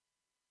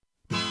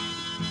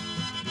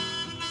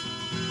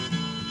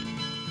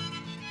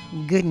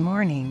Good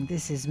morning.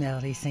 This is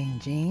Melody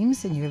St.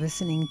 James, and you're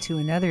listening to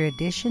another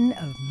edition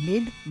of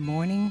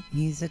Mid-Morning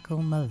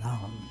Musical Melange.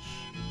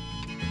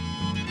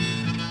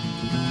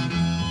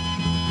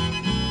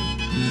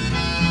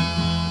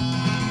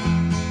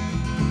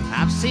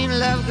 I've seen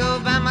love go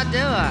by my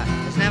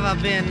door. It's never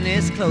been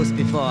this close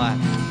before.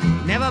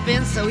 Never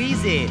been so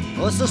easy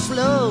or so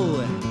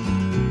slow.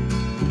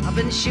 I've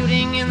been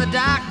shooting in the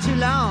dark too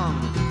long.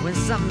 When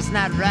something's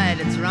not right,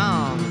 it's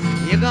wrong.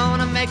 You're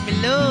gonna make me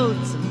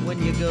lonesome when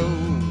you go.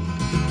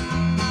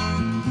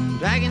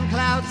 Dragging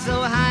clouds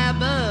so high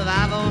above,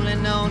 I've only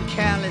known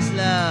careless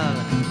love.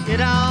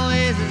 It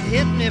always has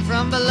hit me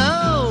from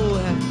below.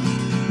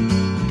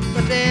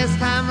 But this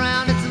time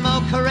round it's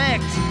more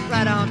correct.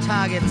 Right on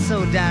target,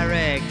 so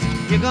direct.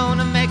 You're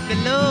gonna make me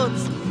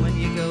lonesome when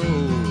you go.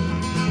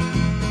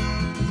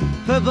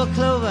 Purple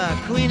clover,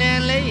 queen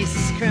and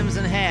lace,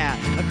 crimson hair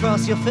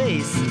across your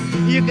face.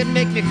 You could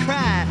make me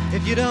cry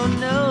if you don't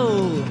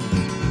know.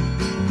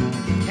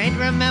 Can't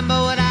remember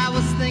what I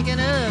was thinking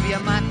of. You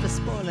might be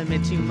spoiling me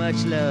too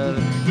much, love.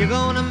 You're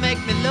gonna make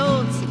me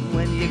lonesome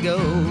when you go.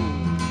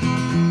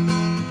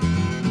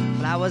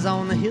 Flowers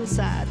on the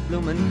hillside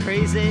blooming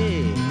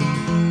crazy.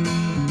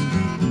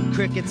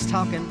 Crickets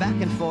talking back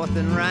and forth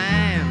in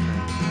rhyme.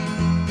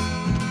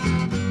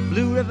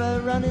 Blue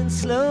river running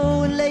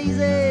slow and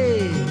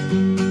lazy.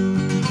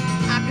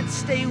 I could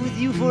stay with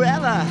you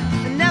forever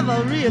and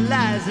never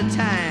realize the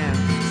time.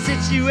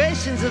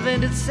 Situations have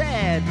ended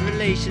sad,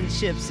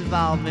 relationships have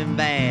all been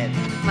bad.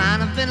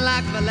 Mine have been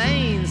like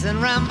Melange and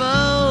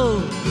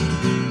Rambo.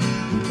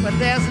 But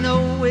there's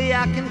no way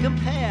I can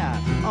compare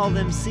all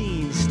them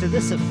scenes to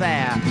this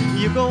affair.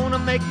 You're gonna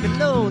make me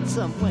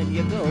lonesome when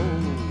you go.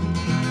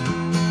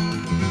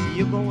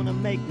 You're gonna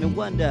make me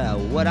wonder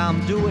what I'm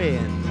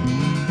doing,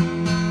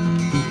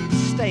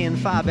 staying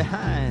far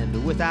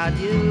behind without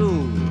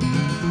you.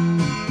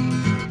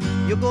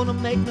 You're gonna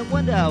make me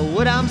wonder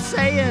what I'm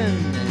saying.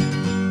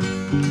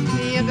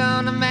 You're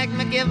gonna make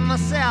me give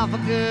myself a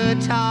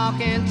good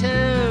talking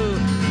to.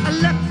 I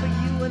look for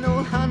you in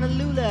old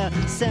Honolulu,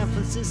 San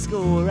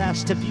Francisco or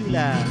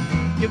Ashtabula.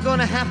 You're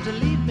gonna have to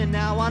leave me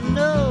now, I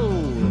know.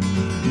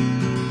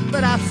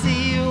 But I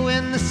see you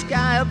in the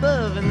sky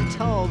above, in the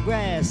tall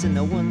grass and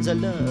the ones I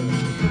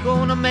love. You're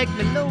gonna make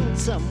me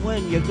lonesome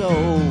when you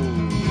go.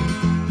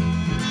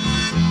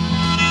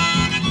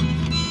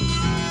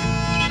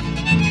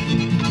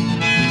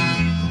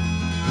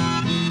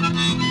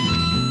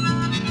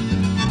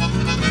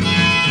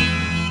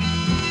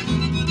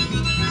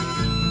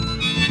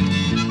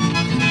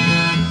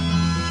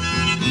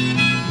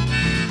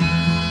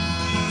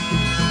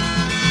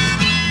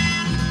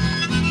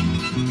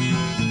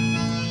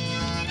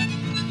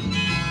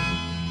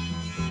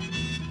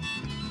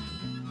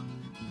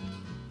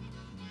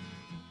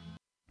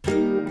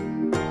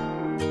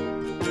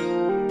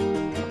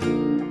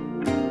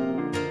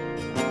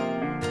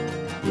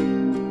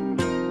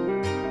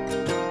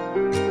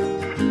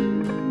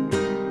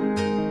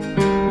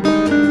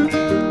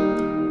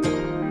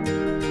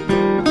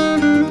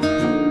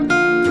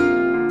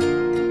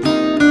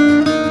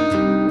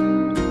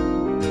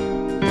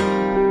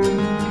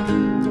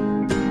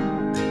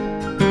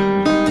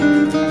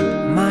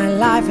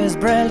 Is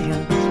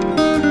brilliant.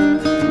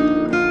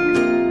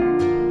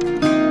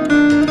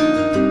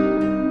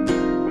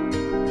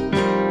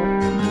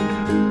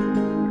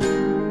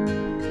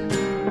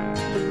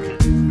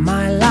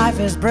 My life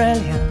is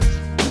brilliant.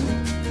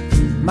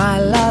 My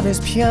love is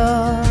pure.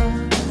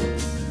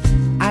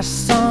 I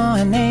saw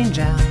an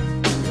angel,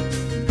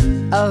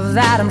 of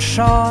that I'm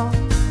sure.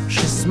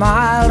 She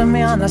smiled at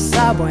me on the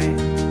subway.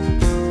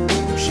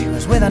 She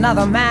was with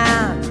another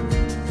man,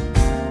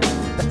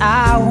 but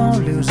I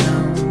won't lose no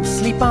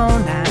sleep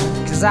on that,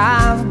 'cause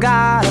I've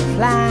got a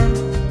plan.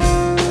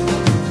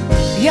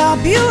 You're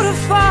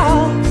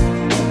beautiful.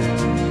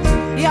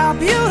 You're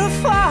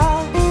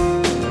beautiful.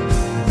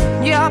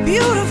 You're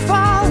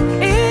beautiful.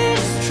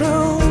 It's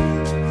true.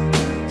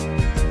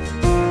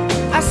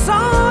 I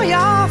saw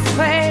your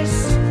face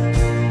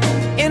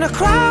in a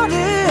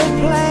crowded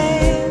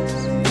place,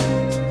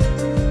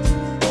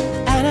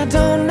 and I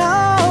don't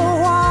know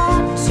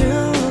what to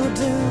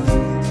do,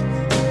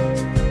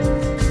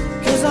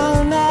 'cause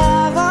I'll never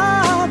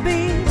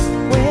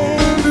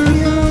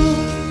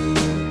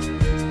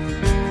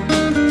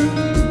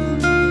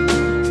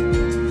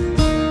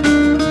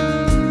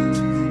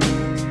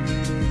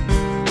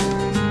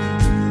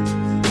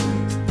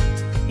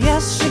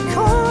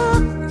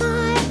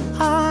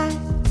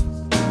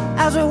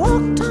as we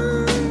walked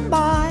on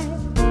by.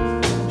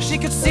 She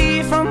could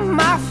see from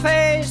my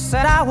face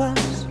that I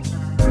was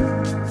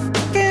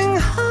fucking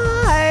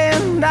high,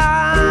 and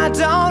I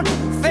don't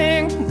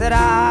think that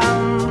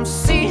I'll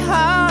see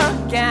her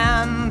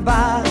again,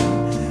 but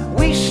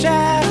we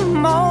shared a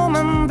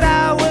moment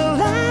that will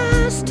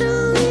last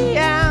till the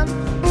end.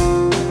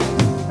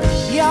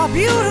 You're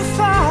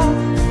beautiful.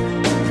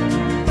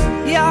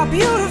 You're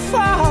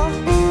beautiful.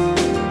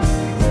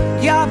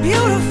 You're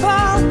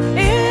beautiful.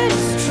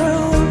 It's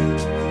true.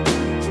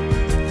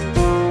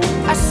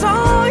 I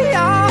saw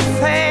your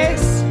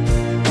face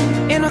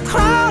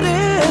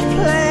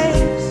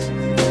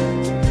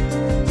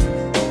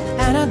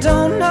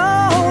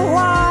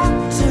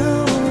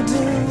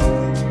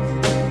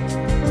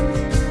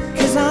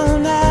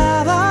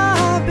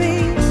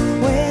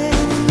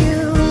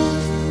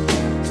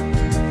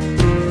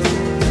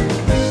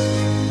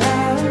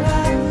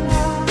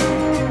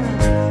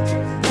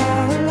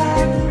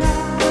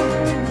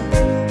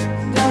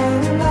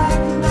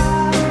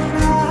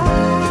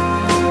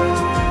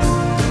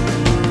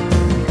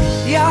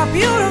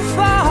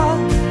beautiful.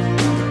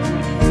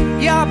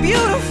 You're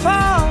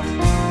beautiful.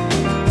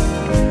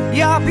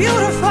 You're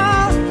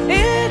beautiful.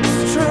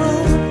 It's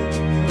true.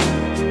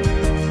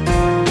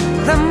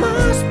 There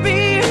must be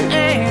an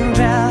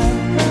angel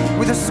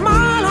with a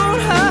smile on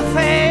her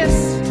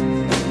face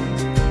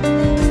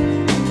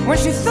when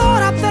she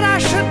thought up that I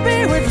should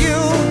be with you.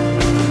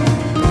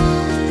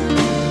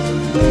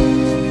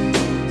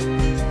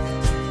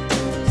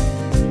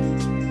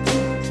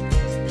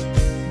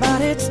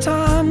 But it's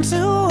time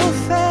to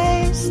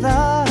face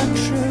the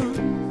truth.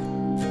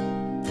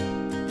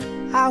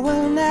 I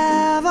will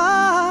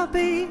never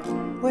be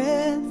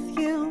with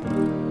you.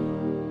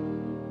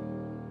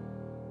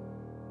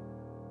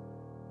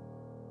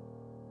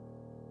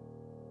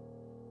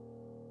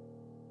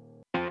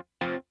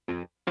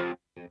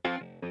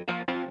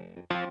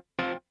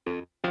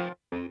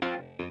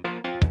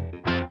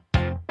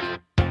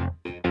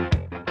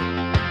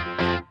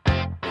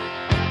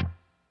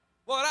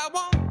 What I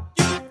want,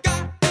 you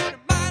got, and it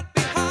might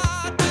be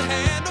hard to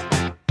handle,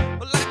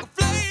 but like a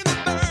flame that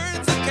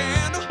burns a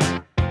candle,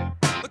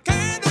 the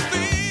candle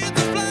feeds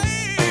the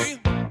flame.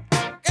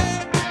 Yeah,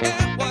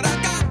 yeah, what I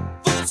got,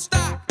 full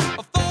stock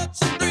of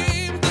thoughts and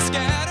dreams that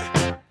scatter,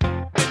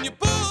 and you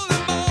pull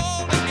them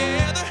all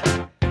together,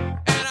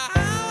 and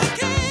I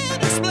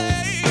can't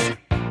explain.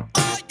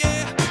 Oh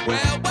yeah,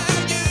 well,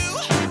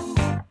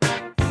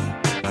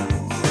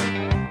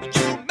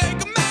 you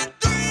make my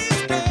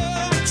dreams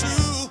come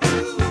true.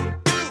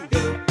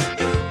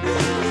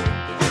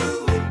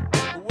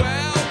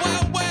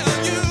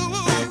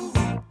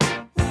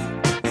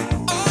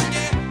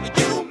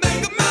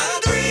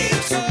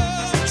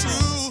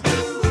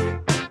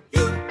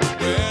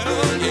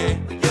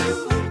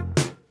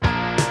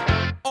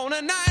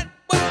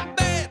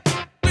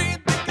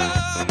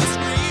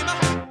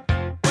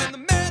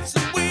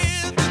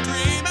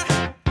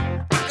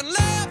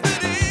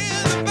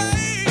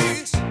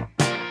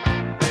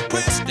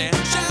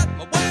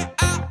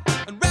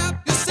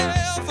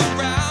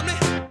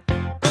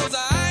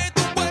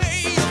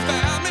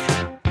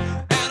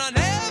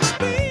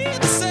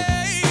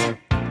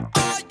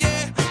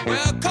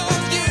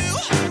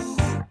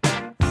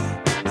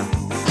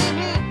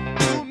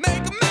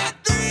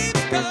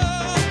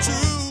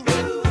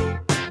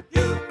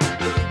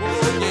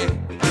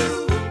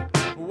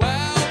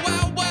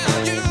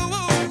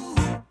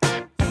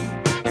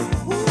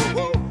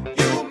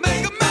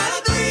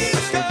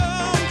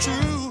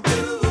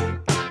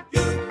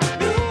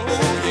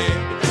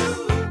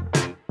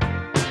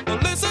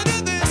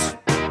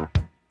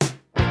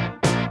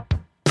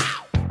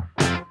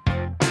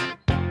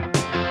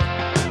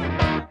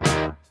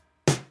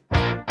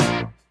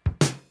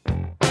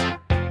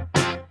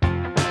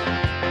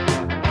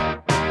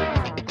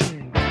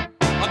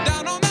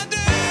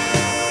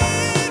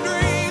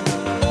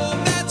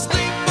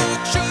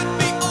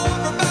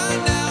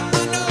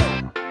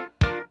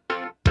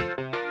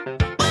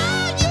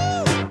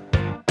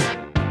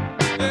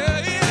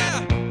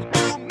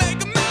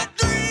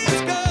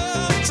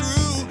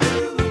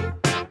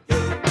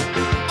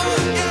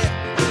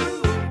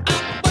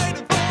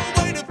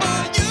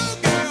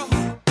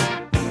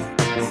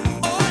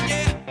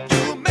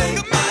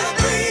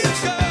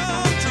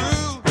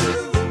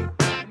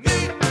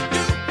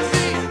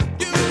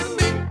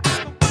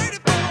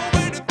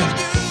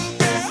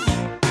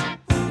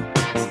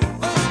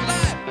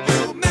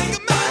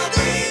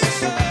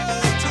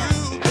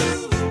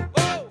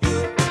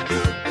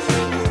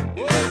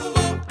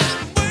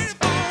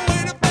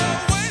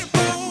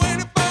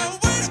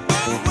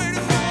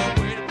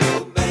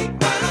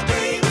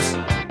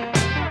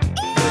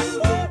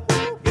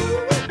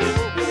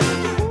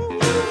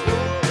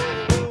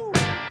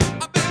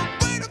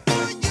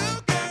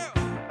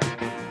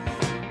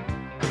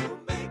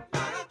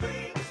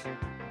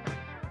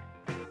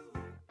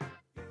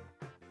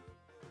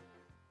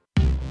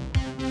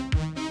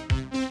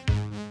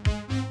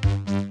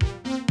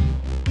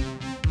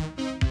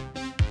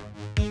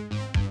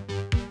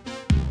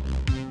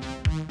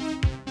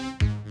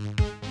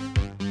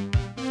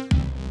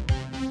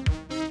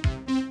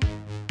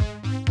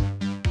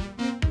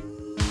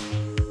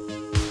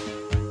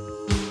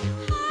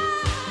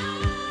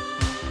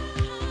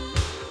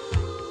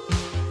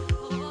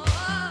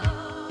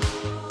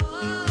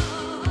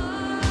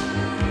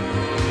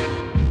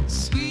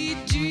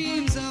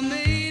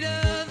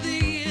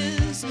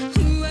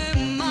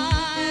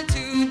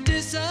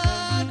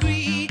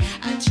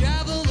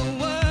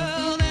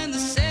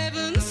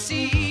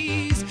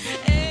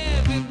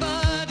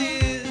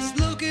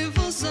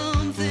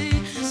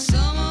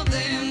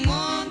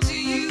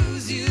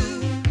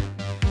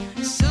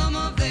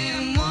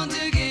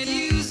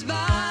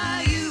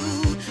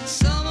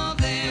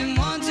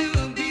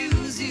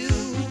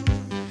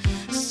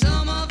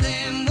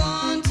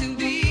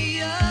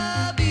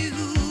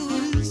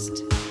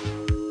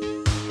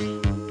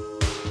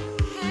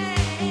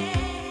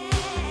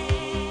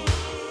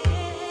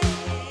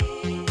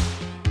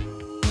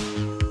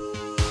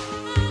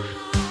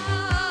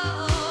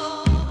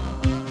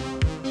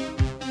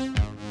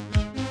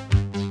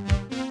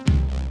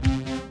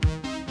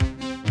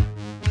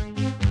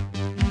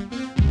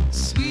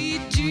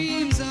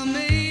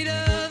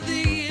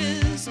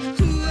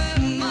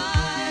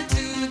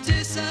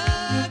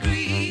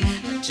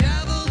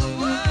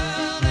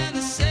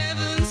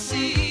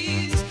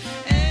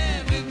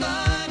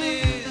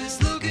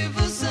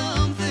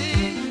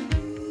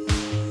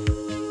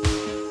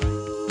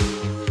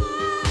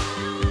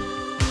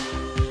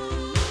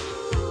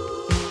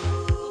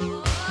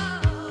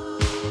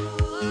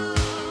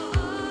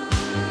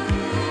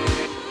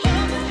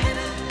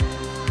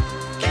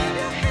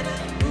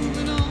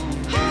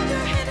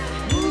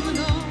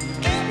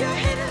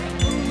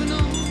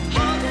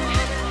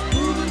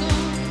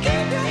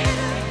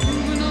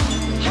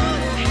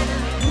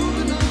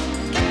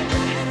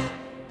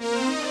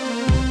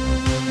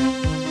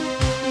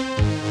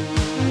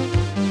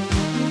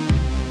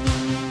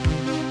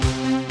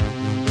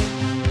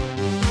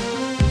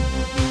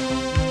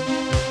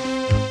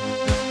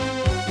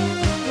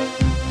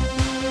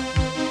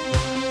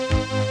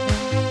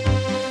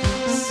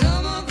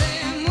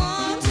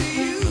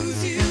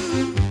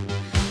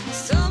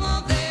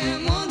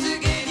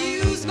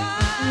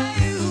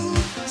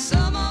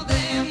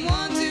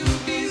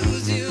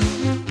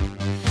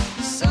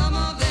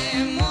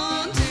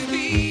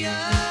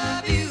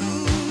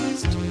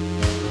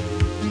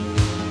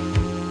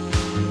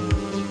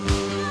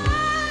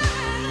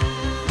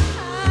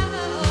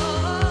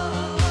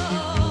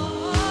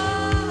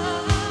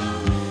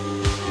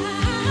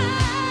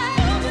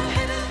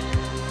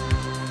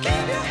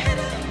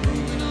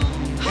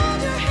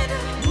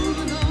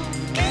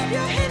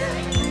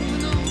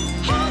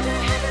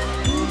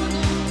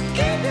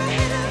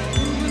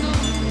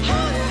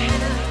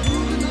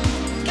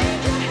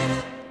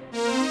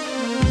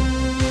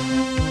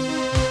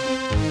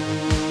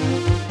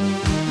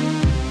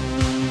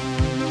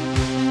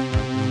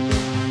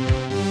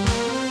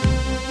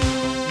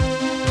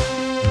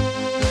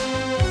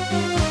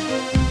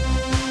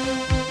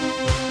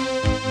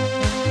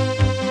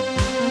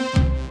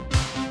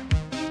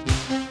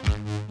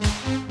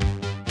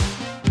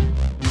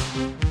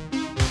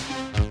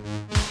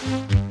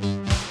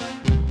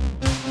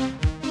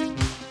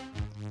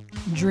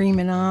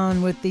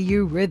 the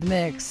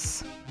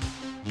Eurythmics.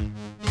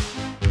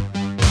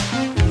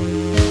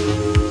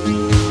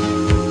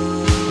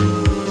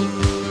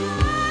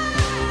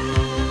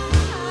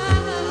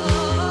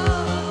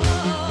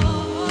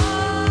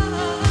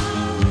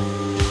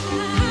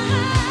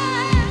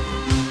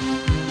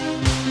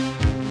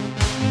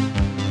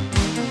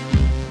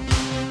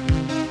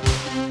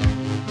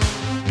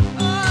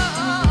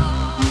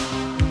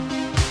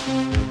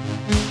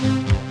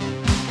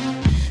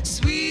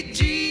 Sweet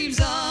dreams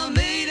are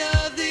made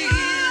of these.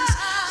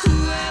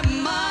 Who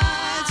am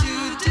I to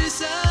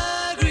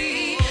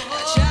disagree?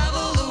 I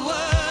travel the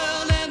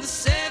world and the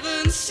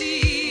seven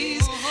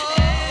seas.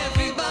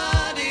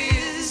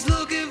 Everybody's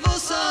looking for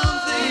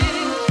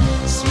something.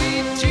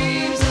 Sweet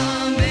dreams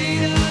are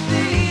made of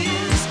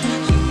these.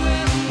 Who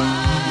am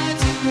I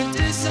to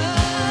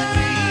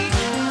disagree?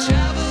 I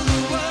travel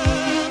the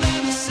world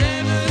and the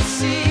seven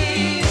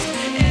seas.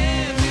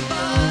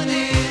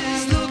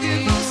 Everybody's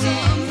looking for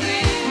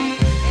something.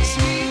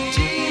 Sweet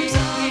dreams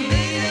are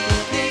made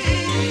of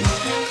these.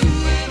 Who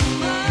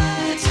am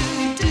I to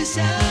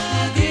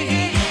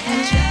disagree? I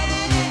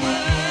travel the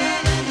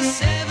world and the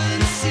seven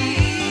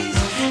seas.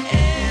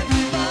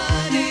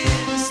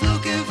 Everybody's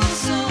looking for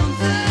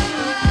something.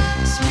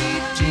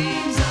 Sweet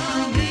dreams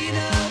are made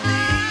of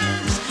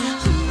these.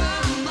 Who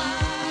am I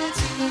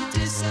to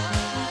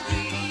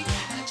disagree?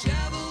 I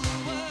travel the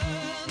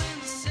world and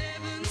the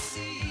seven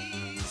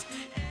seas.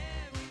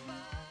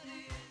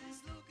 Everybody's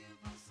looking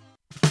for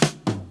something.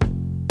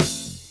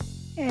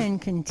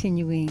 And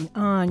continuing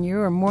on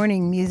your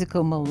morning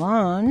musical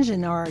melange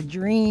in our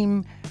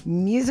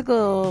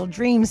musical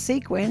dream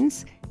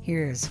sequence,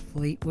 here's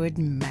Fleetwood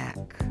Mac.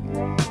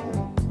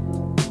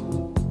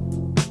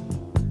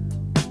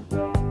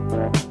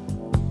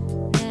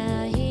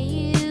 Now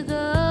here you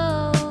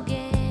go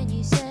again.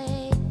 You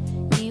say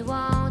you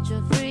want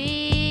your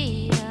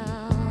freedom.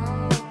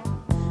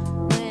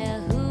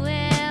 Well, who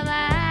am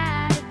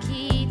I to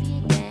keep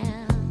you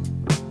down?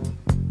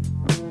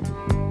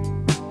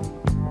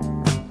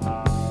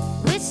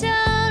 It's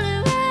only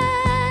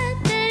right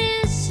that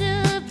you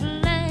should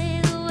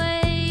play the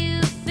way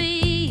you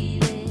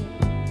feel it.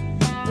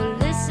 But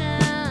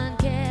listen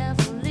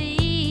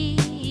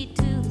carefully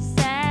to the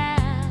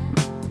sound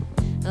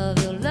of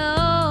your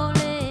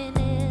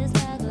loneliness,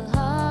 like a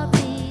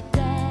heartbeat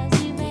drives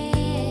you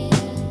mad.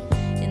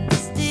 In the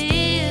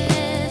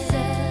stillness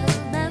of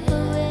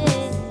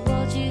remembering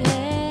what you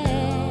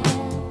had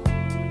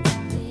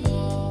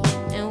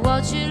and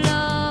what you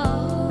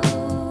lost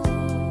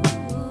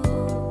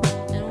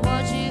and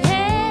what you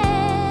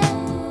had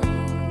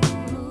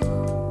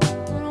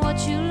and what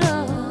you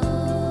lost.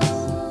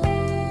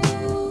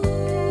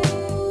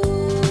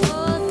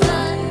 Oh,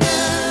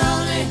 thunder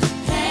only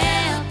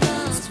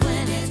happens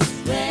when it's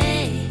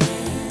raining.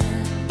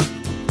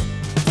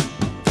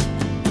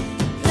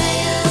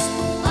 Players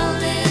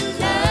only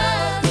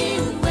love you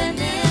when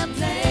they're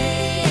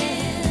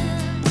playing.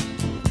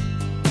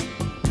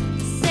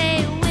 Say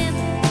women,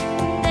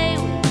 they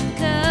will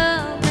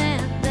come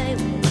and they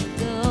will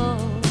go.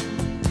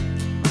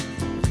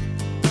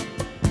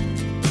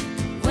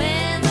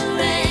 When the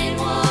rain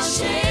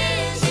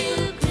washes you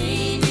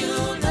clean, you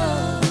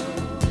know.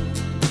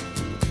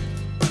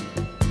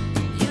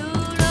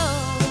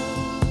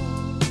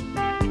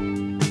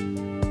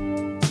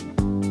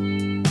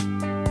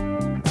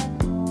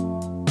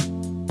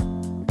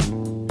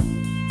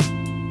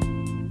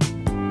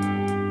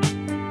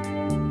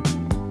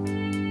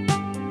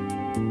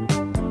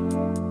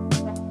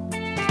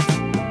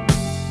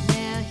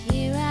 Now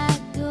here I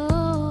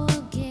go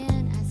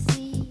again. I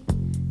see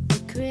the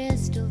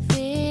crystal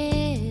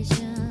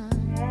vision.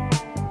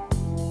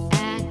 I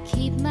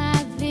keep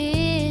my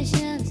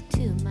visions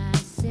to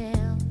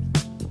myself.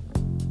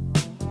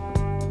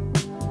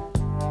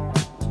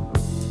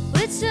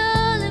 It's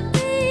only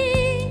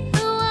me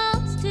who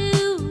wants to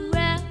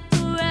wrap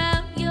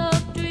around your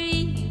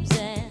dreams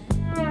and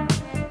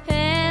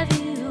have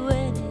you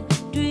any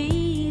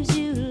dreams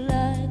you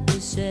like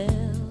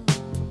yourself.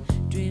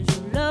 Dreams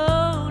of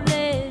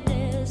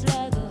loneliness,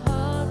 like a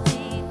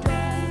heartbeat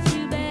drives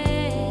you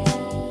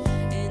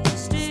back. In the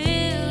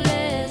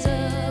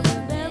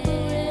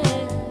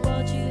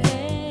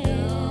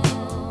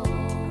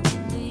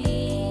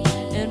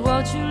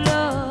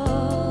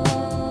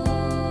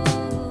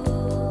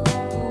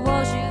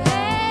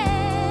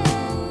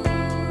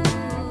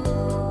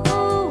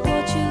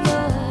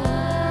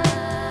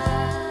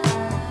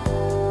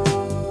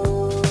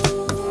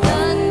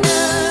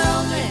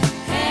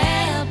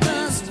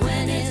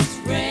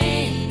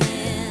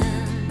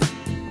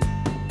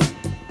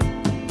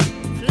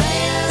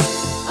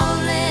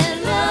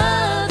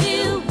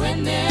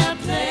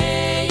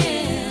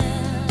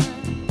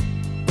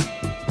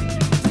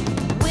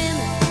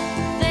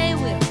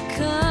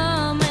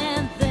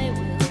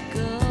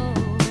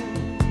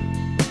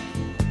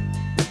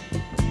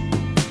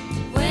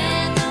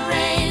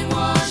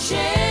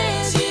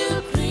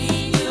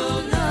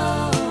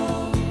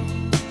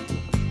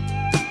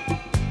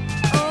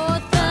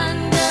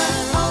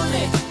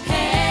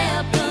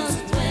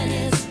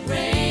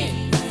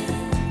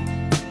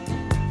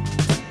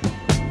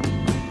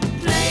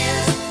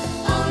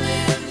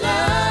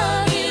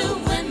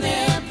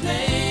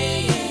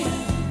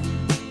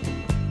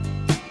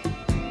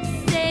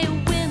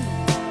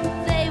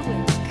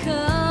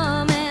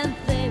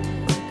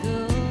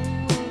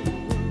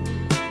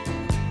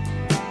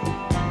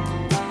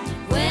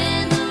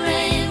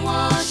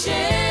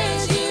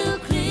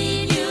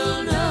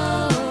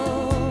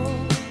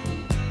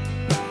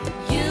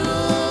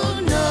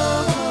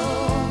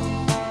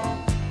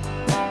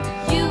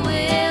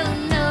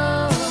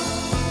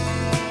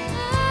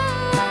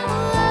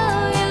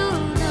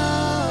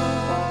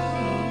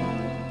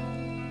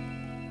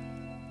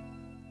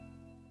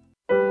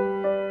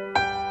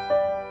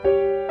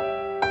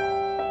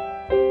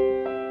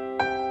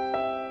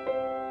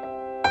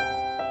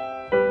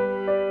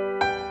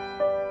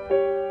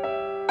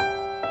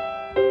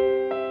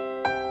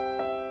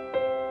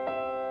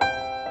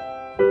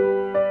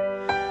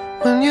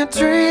When you're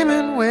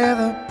dreaming with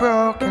a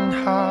broken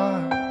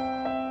heart,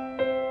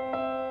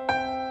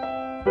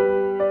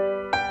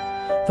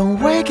 then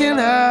waking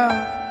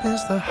up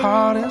is the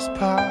hardest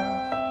part.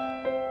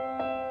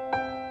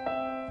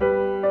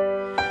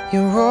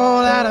 You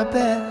roll out of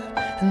bed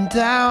and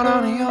down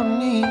on your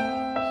knees,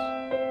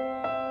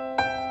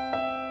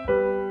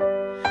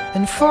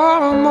 and for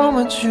a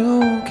moment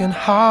you can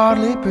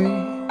hardly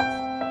breathe,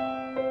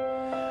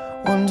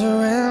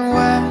 wondering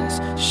where's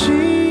she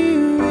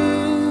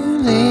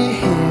really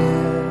here?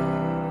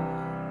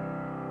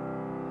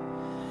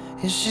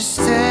 Is she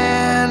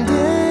standing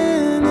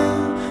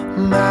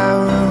in my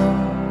room?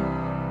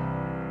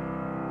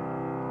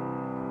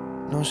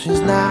 No,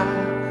 she's not,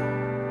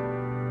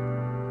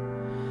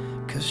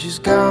 'cause she's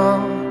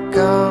gone,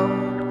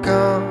 gone,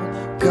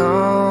 gone,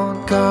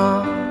 gone,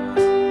 gone.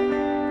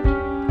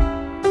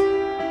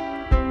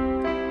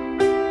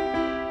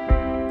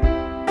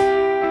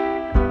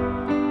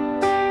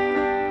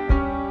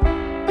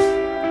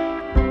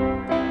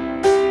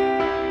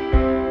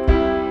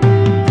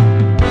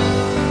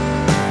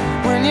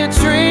 When you're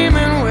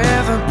dreaming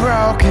with a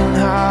broken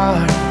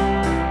heart,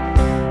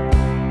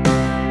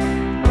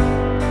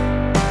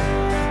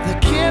 the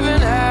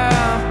giving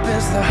up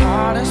is the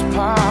hardest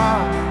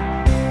part.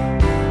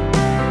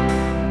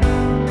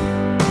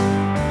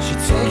 She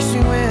takes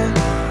you in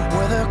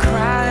with her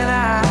crying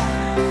eyes,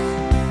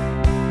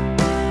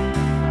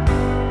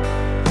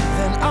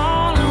 then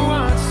all at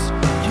once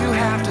you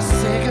have to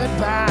say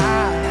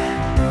goodbye,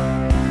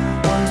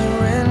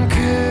 wondering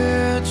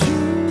could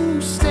you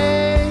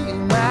stay,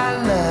 my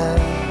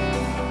love?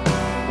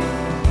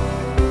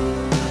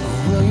 Or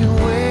will you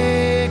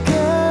wake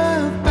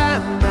up by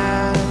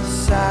my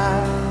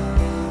side?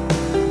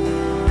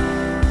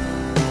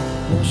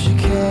 No, she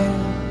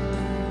can't,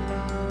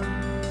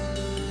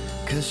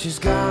 'cause she's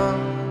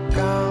gone,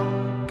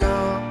 gone,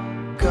 gone,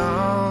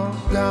 gone,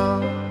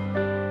 gone.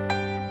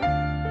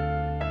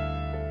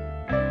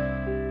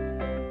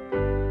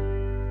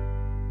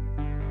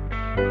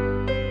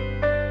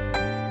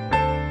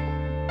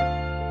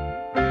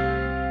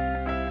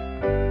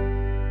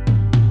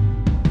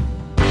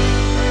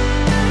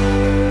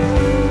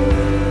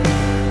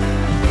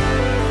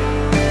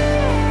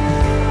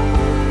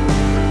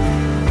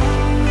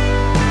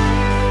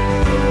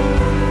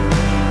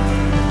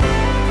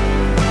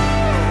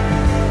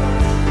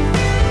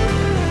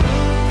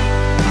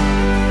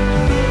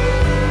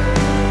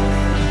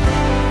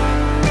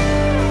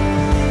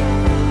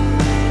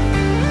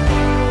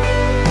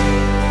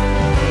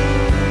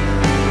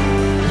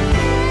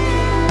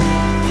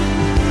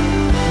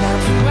 Now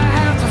do I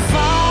have to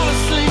fall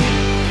asleep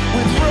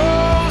with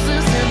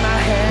roses in my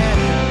hand?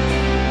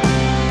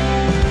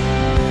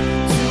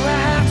 Do I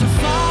have to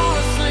fall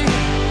asleep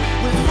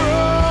with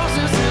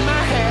roses in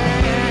my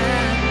hand?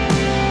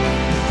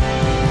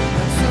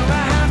 Do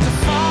I have to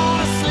fall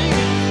asleep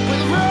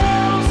with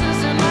roses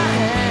in my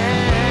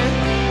hand?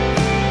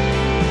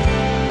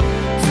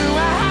 Do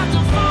I have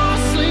to fall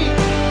asleep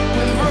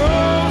with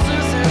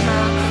roses in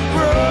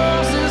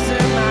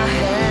my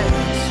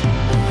hands?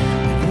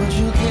 Would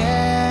you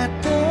get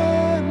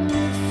them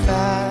if I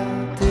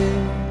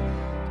did?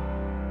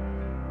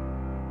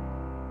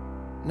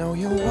 No,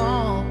 you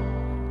won't,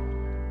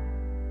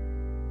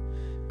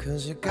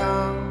 'cause you're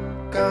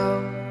gone,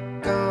 gone,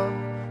 gone,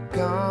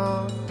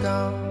 gone,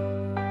 gone.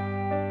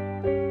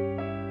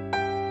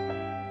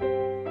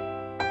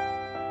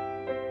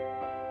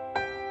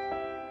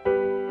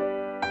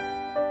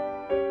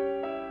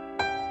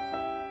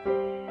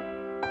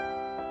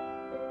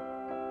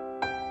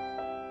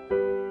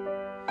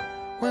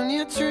 When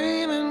you're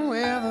dreaming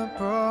with a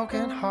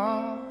broken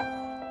heart,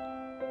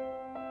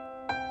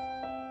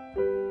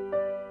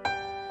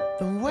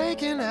 then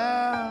waking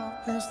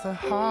up is the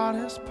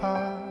hardest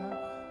part.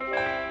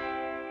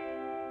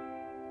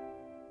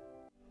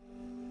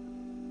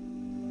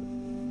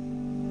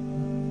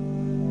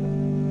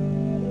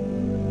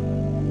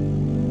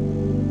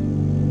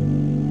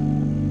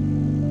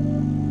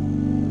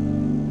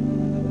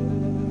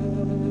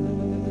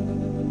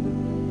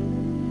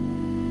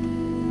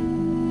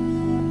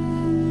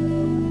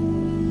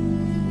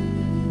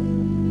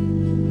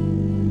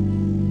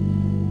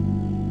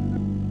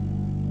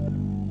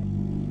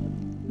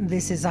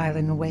 This is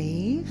Island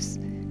Waves,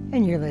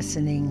 and you're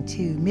listening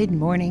to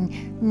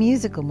Mid-Morning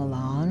Musical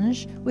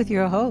Melange with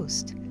your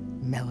host,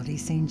 Melody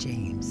St.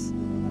 James.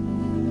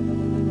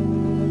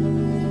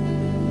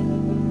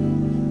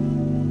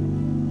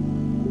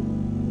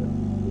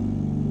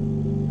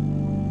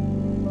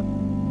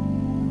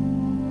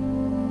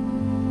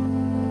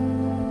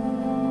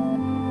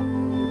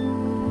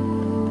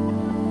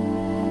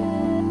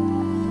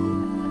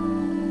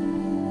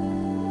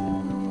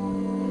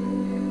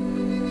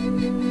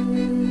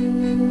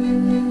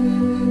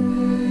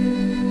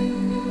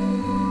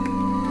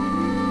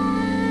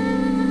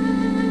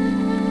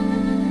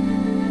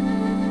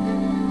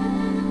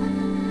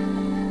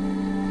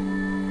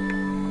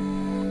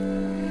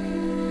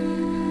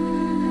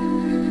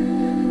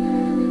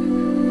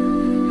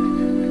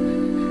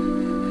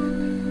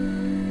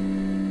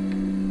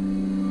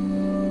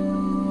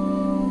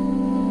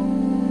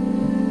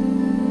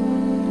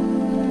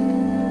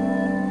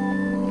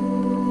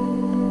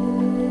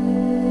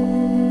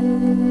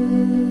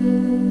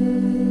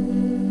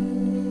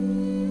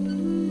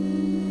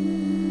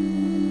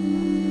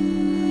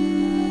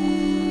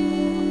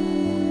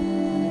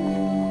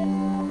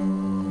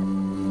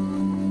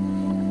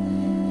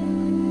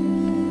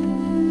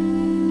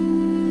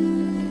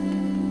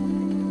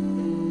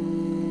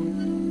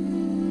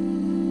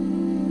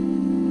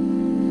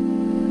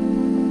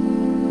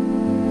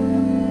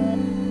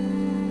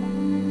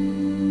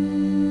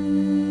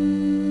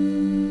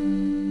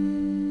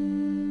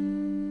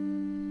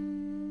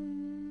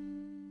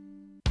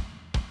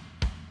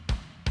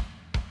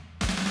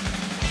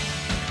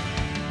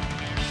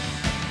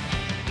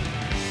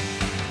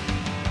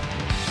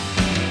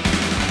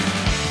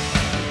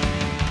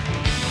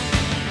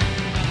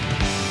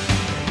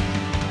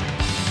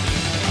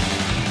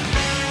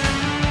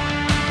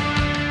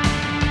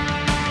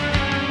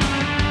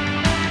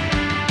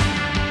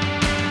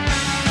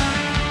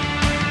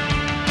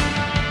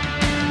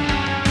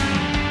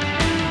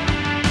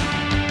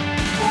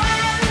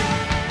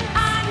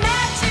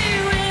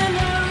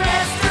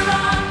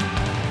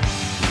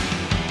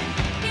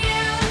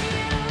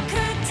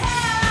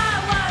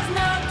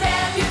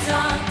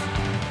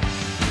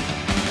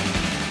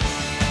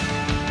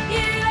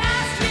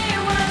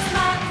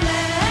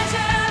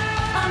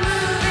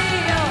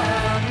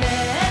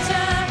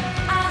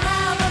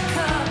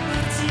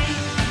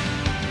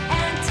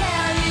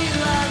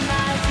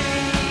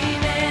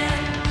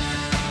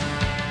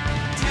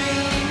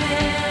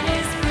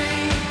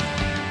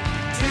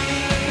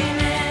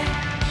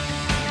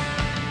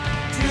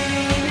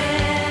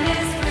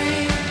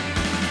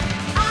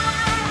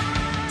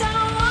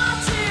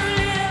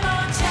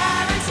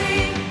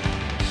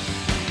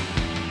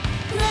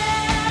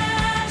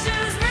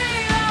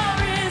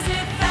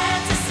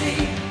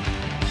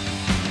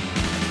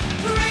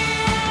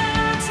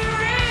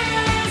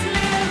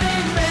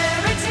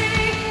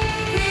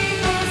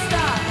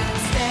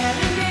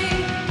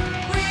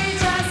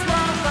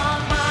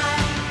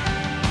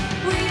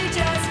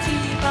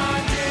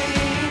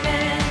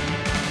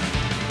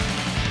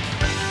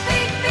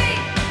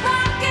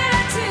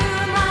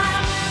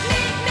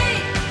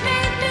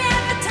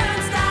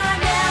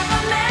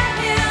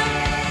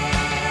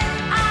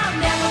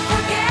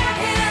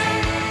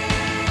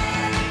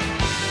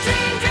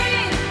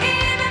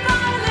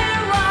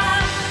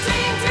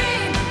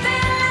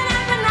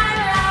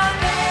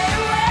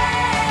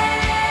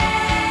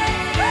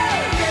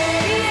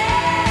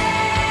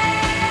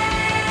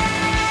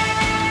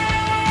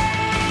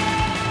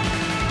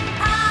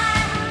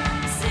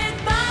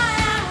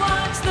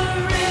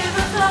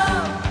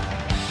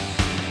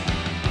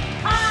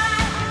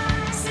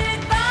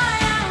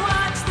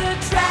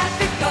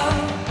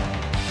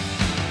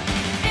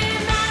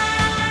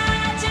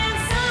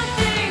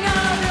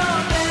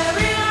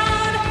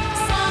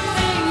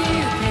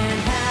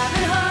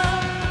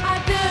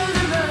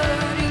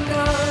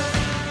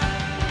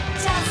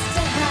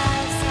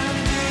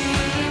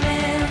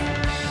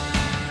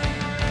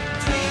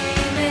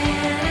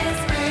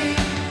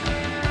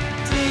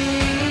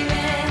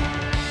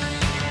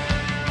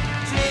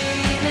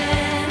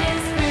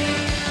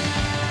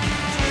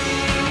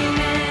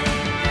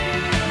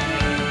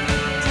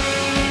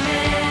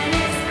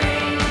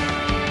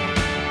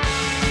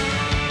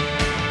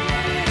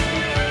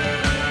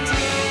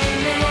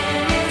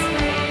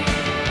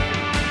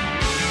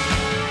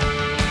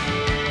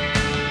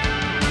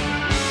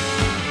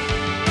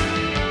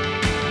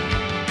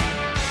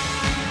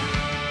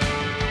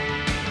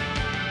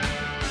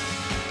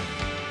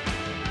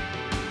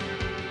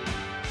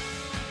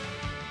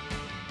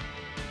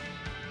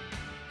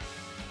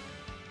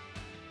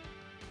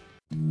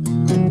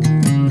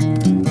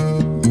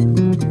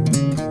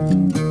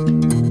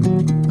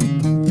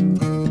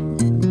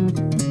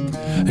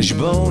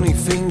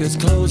 fingers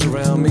close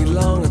around me,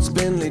 long and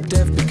spindly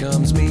death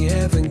becomes me.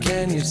 Heaven,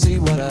 can you see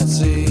what I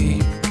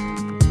see?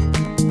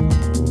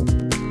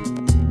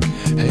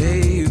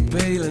 Hey, you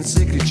pale and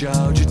sickly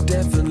child, you're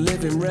deaf and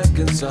living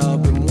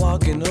reconciled, been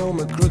walking home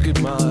a crooked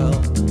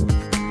mile.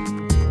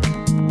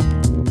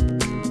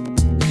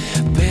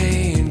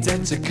 Paying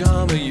debt to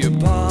karma, your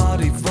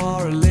body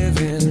for a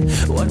living.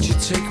 What you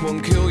take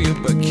won't kill you,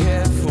 but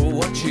careful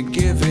what you're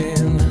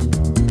giving.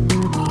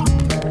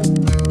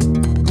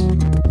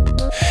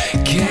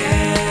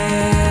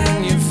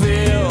 Can you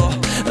feel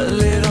a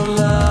little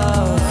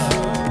love?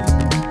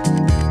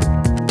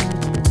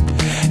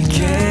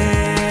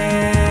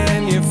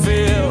 Can you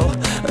feel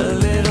a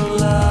little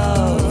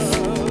love?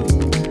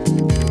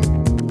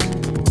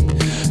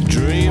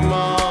 Dream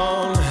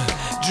on,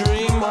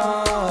 dream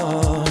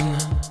on.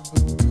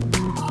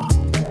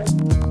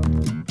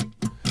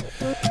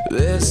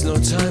 There's no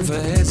time for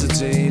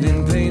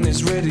hesitating. Pain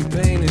is ready,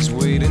 pain is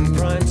waiting.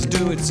 Prime to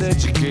do its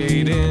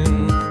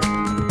educating.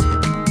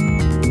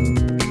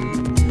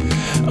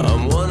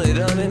 I'm wanted,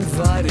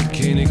 uninvited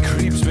kin. It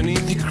creeps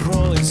beneath your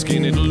crawling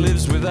skin. It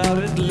lives without,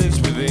 it lives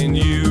within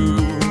you.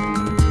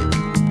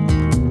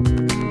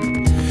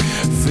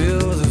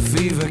 Feel the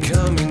fever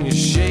coming, you're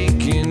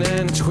shaking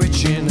and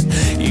twitching.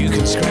 You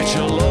can scratch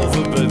all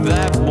over, but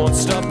that won't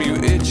stop you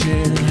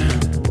itching.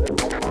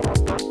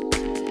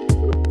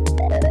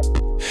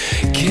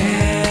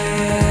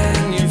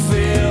 Can you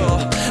feel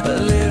a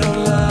little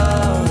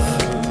love?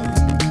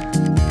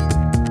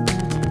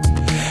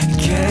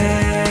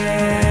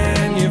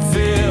 Can you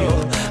feel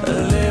a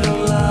little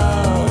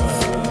love?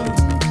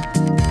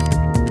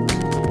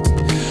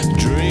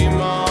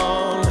 Dream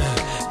on,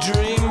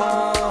 dream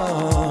on.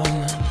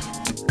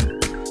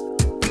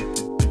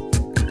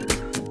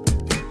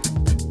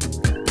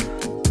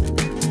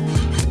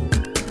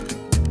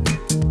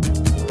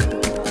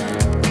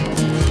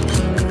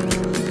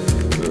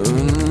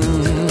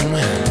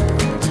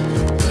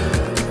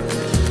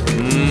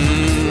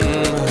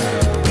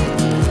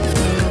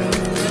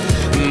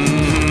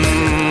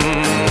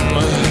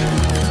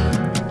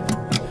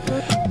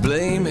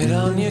 Blame it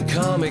on your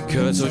comic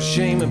curse, or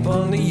shame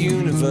upon the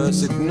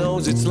universe. It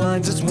knows its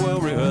lines, it's well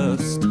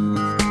rehearsed.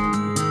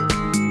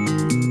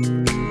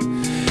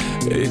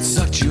 It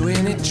sucked you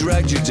in, it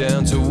dragged you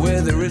down to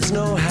where there is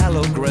no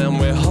hallowed ground,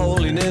 where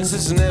holiness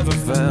is never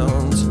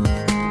found.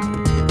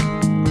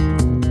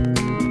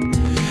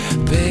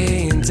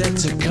 Paying debt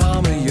to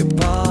karma, your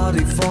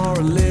body for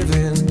a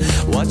living.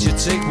 What you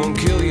take won't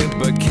kill you,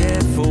 but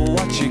careful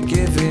what you're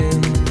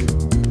giving.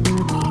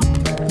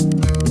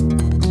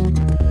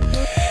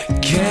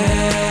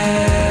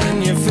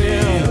 Can you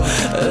feel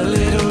a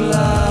little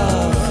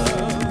love?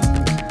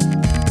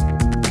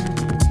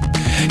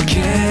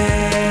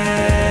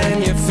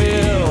 Can you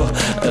feel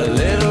a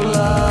little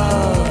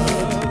love?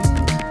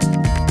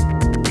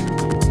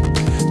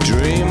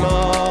 Dream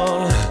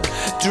on,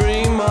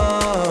 dream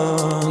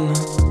on.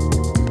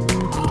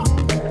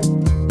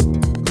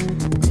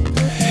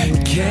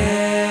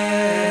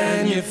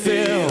 Can you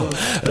feel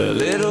a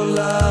little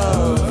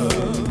love?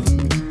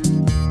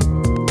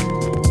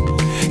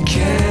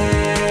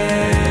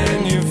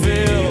 Can you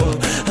feel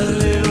a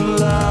little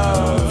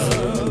love?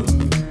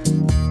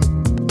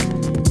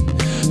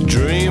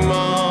 Dream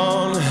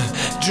on,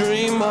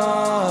 dream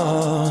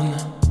on.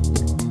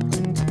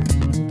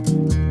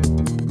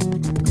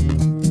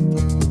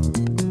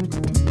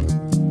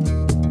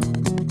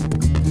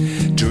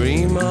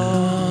 Dream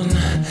on,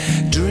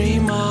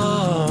 dream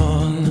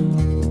on.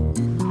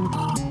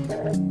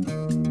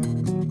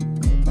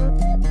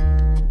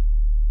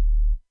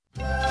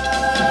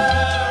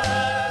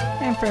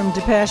 And from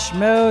Depeche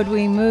Mode,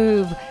 we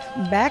move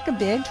back a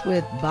bit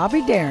with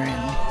Bobby Darin.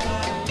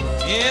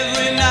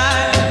 Every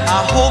night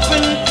I hope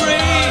and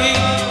pray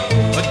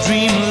a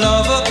dream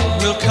lover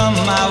will come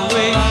my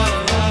way.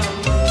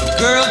 A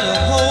girl to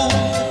hold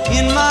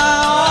in my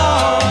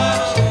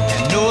arms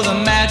and know the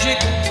magic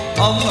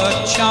of her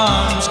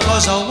charms.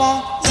 'Cause I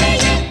want a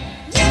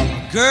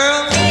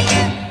girl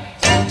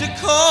to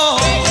call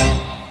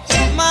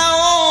my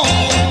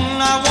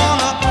own. I want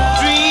a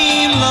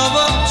dream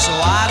lover so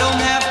I don't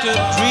have to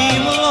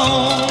dream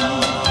alone.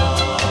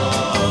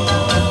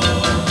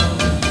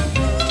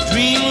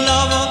 Dream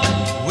lover,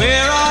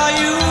 where are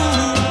you?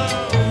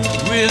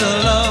 With a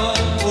love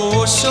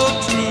oh so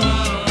true,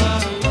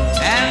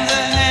 and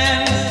the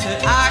hand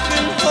that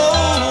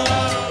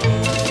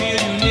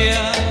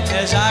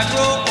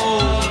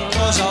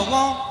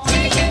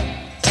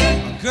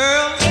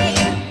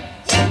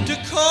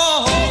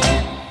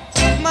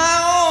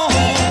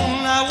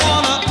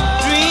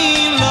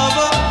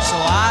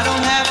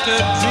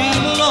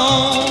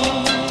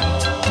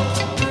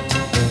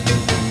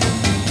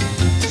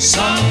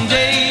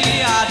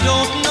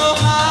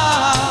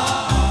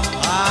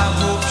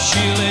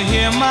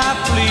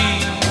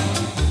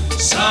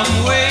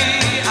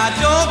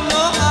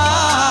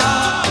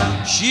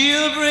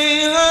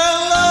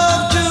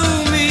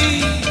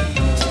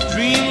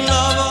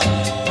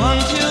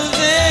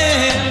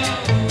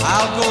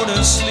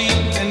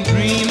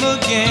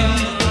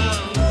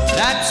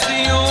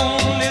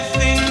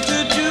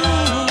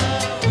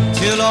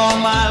till all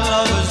my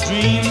lover's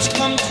dreams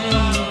come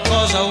true.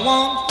 'Cause I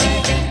want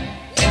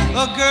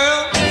a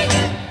girl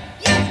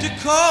to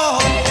call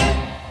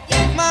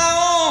my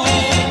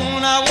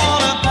own. I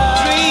want a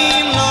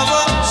dream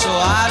lover so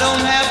I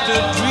don't have to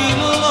dream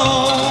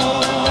alone.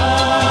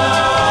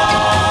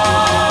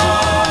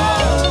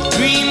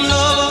 Dream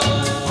lover,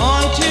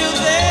 until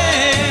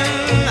then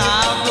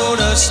I'll go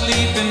to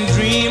sleep and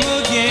dream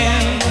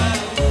again.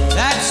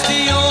 That's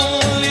the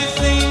only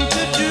thing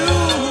to do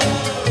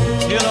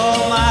till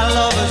all my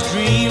lover's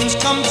dreams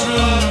come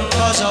true.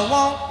 'Cause I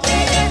want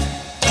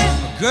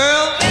a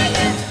girl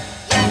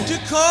to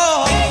call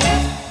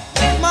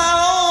my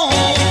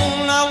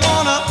own. I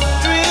want a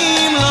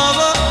dream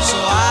lover so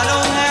I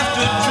don't have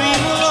to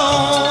dream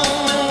alone.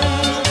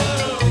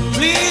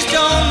 Please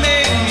don't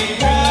make me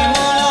dream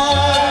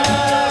alone.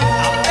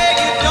 I beg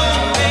you,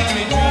 don't make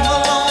me dream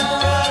alone.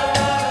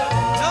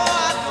 No,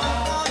 I don't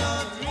wanna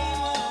dream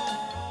alone.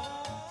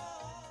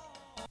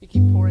 You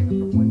keep pouring it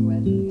from one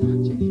glass to the other,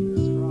 changing the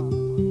straw.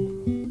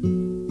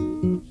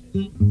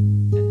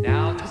 And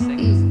now to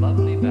sing this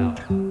lovely ballad.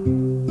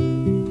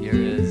 Here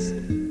is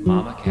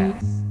Mama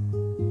Cass.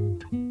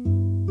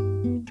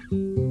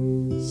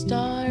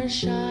 Stars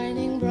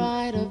shining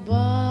bright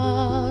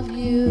above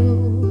you.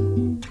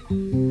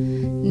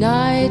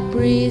 Night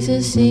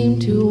breezes seem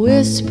to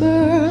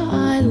whisper,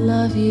 I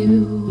love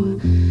you.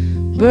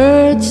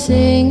 Birds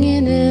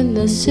singing in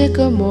the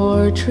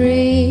sycamore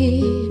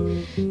tree.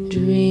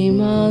 Dream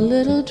a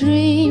little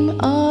dream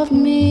of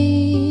me.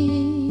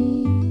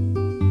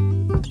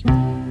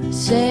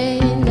 Say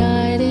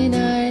nighty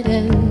night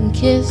and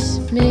kiss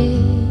me.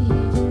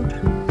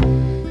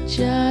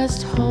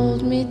 Just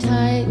hold me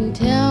tight and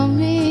tell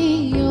me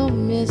you'll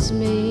miss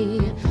me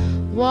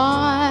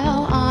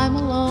while I'm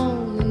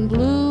alone and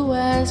blue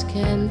as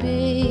can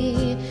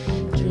be.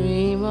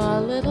 Dream a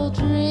little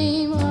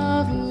dream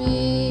of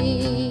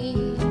me.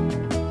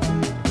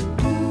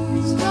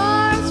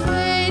 Stars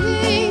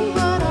fading,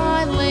 but I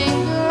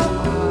linger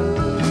on,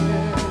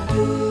 dear,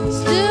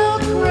 still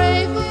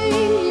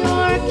craving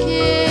your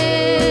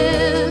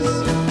kiss.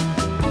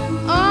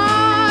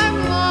 I'm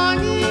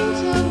longing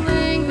to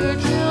linger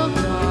till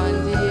dawn,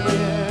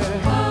 dear,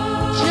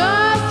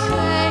 just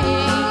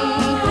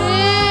saying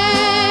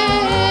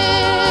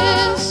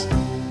this.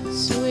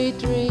 Sweet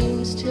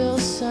dreams till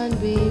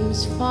sunbeams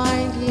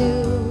find you.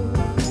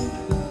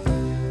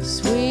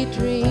 Sweet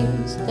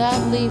dreams that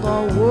leave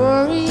all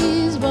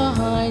worries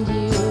behind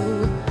you.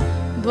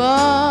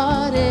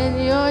 But in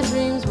your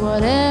dreams,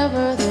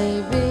 whatever they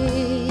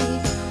be,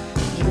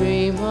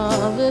 dream a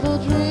little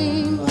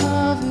dream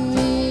of me.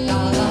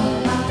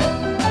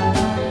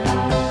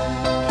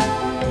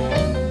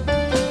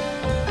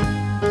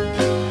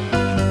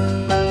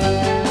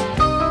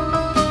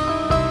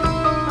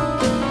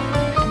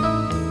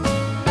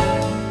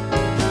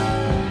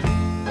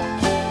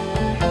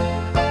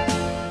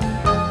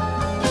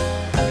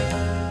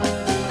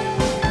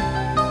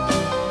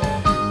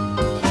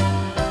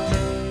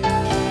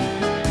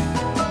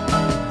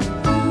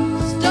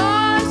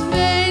 Stars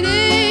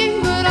fading,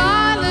 but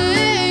I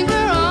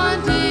linger on,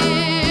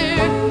 dear,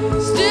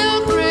 still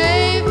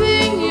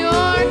craving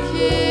your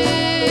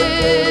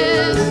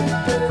kiss.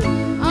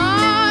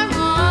 I'm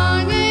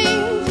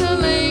longing to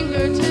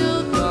linger till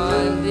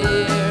dawn,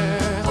 dear,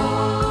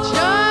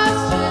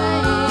 just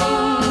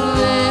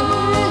saying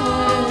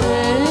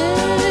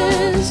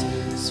this.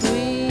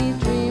 Sweet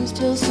dreams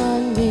till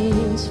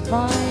sunbeams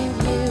find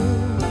you.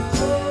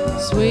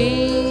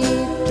 Sweet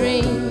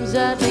dreams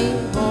that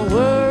leave all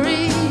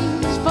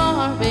worries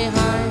far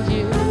behind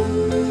you.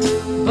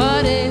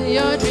 But in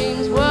your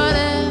dreams,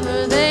 whatever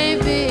they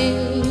be,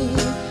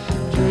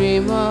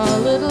 dream a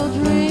little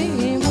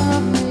dream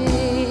of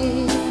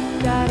me.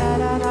 Da da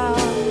da da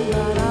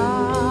da da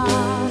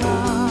da.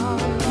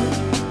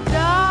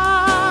 Da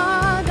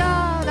da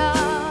da da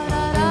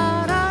da da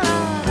da.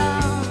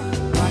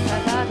 Da da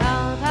da da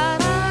da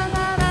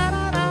da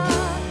da da.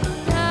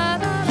 Da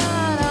da da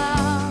da.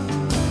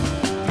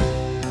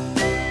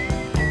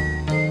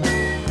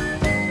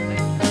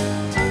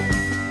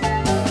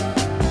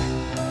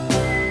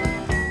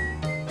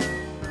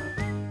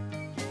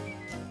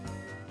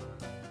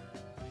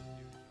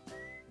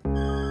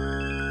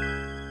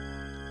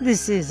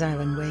 This is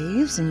Island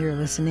Waves, and you're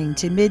listening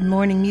to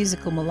Mid-Morning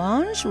Musical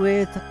Melange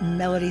with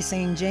Melody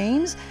St.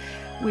 James.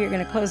 We're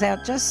going to close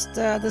out just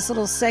this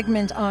little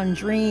segment on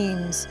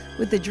dreams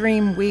with the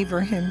dream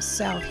weaver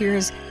himself.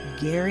 Here's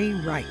Gary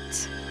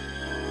Wright.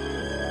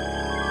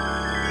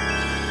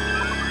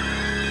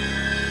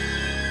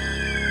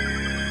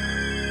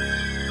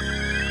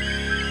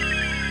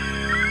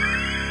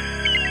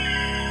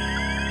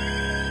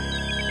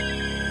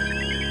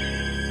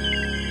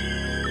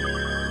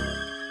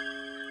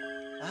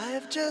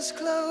 I've just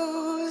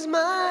closed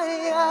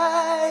my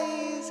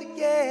eyes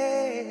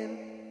again,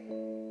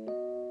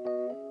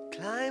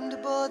 climbed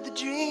aboard the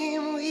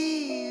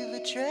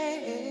Dreamweaver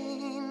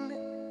train,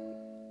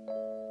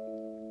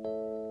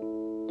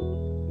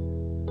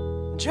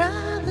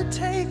 trying to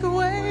take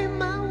away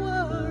my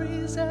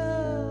worries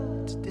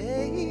of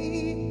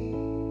today.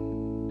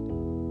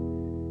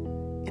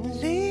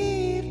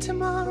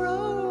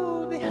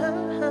 tomorrow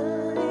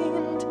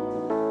behind.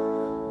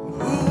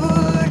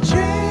 Ooh,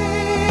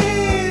 dreamweaver,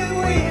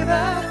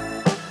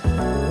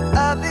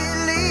 I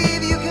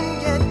believe you can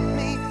get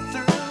me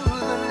through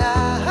the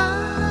night.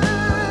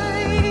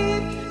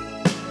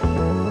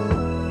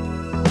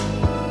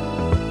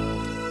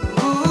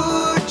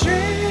 Ooh,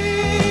 dreamweaver,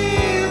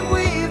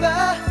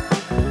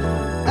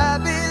 I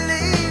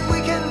believe we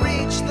can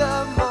reach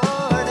the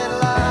morning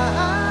light.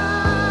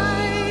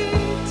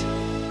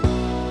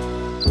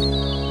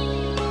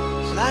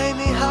 Fly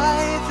me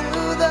high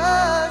through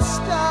the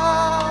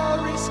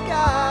starry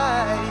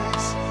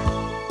skies,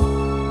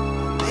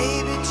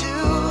 maybe to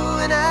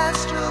an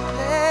astral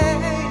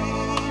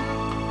plane.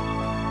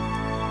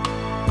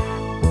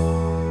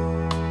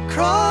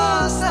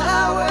 Cross the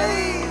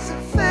highways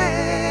of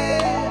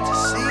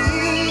fantasy.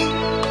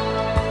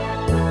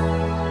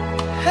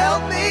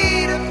 Help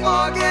me to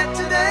forget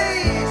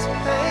today's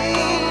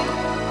pain.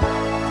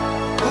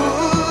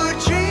 Ooh,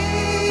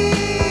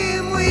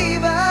 dreamweaver,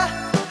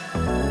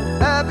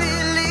 I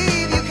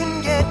believe you can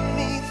get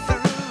me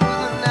through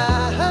the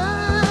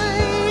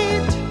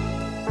night.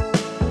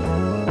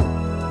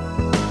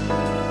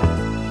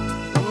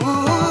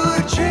 Ooh,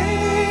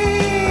 dreamweaver,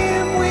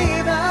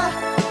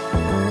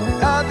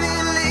 I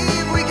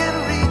believe we can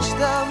reach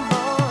the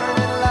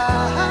morning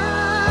light.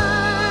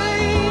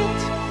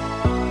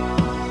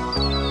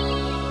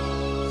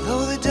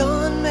 Though the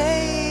dawn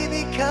may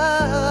be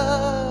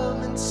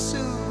coming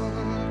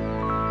soon,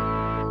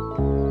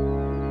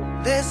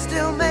 there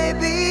still may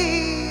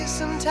be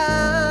some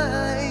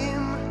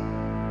time.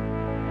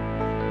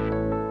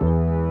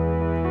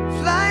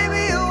 Fly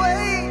me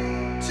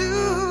away to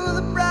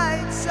the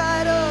bright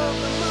side of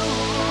the moon.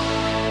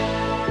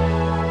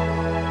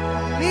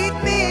 Meet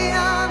me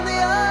on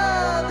the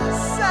other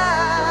side.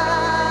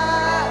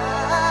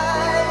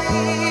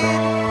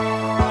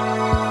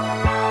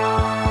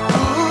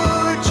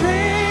 Ooh,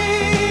 dreamweaver,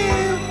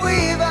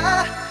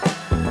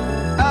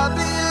 I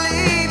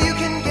believe you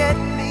can get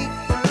me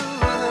through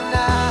the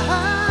night.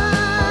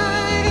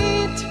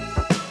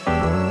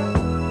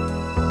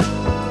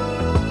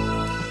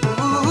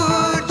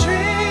 Ooh,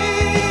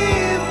 dreamweaver,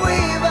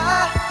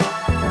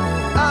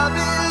 I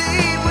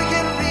believe we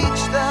can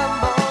reach the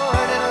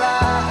morning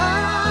light.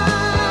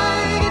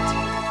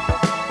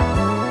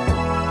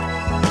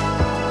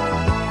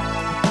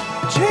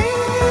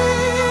 Dreamweaver.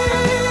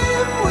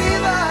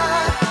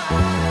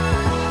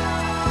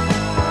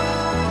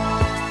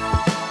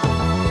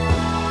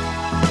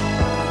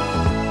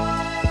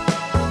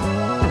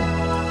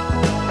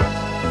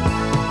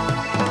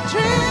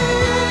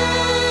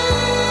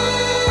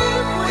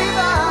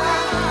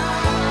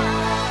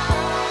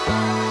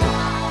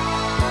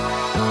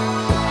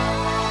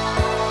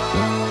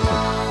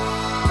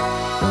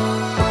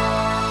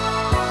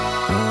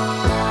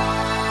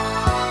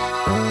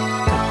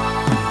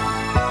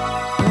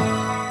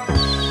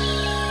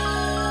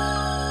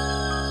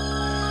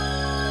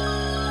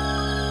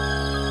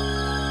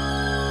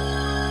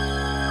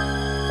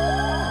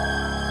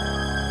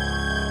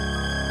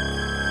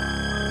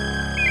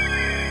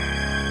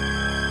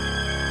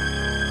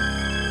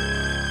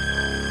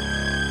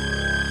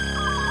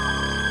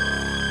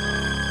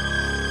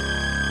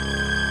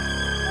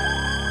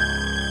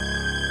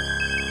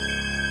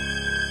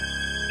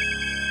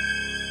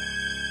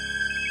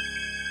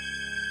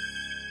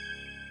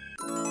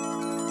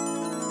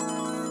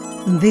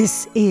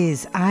 This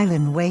is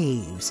Island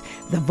Waves,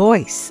 the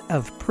voice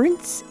of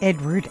Prince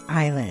Edward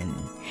Island.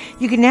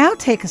 You can now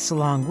take us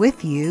along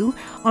with you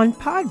on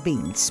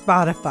Podbean,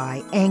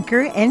 Spotify,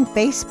 Anchor, and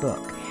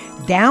Facebook.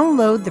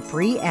 Download the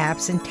free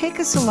apps and take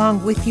us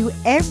along with you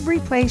every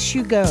place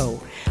you go.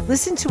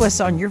 Listen to us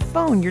on your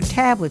phone, your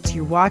tablets,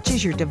 your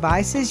watches, your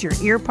devices, your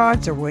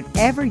earpods, or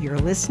whatever your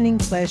listening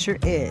pleasure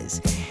is.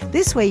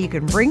 This way you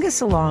can bring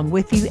us along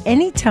with you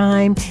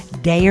anytime,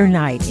 day or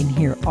night, and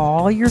hear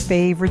all your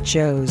favorite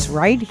shows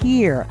right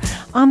here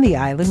on the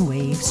Island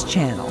Waves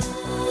channel.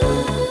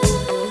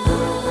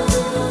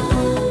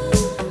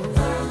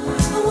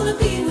 I wanna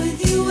be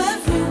with you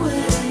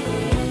everywhere.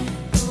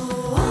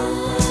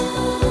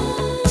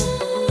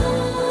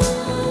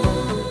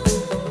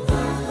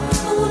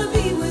 I wanna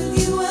be with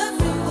you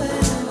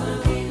everywhere.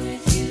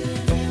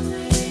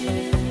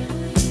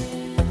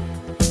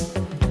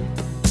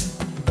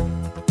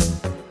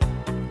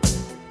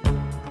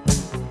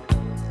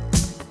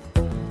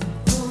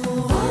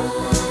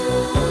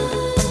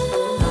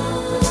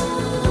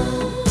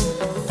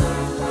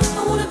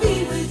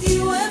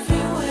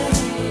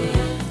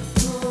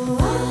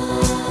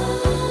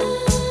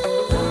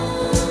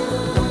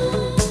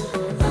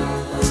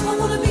 I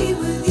wanna be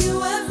with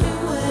you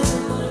everywhere.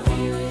 I wanna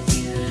be with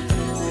you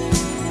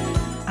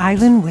everywhere.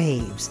 Island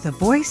Waves, the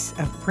voice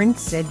of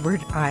Prince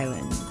Edward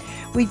Island.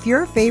 With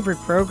your favorite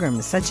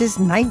programs such as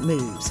Night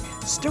Moves,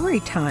 Story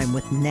Time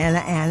with Nana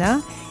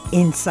Anna,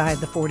 Inside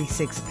the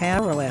 46th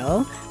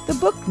Parallel, The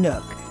Book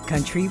Nook,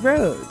 Country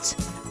Roads,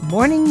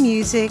 Morning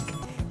Music,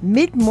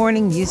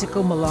 Mid-morning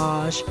musical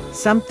melange,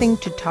 something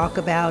to talk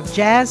about,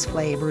 jazz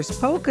flavors,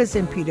 polkas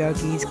and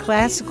pierogies,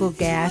 classical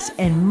gas,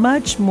 and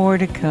much more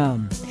to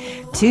come.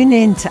 Tune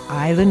in to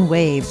Island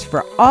Waves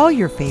for all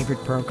your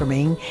favorite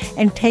programming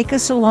and take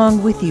us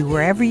along with you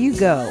wherever you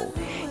go.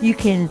 You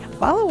can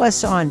follow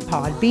us on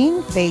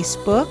Podbean,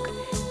 Facebook,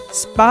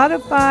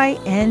 Spotify,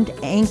 and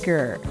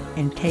Anchor,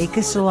 and take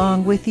us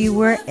along with you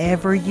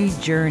wherever you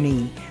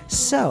journey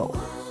so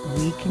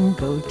we can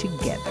go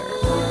together.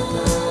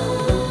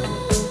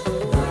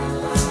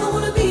 I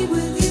wanna be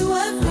with you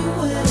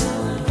everywhere.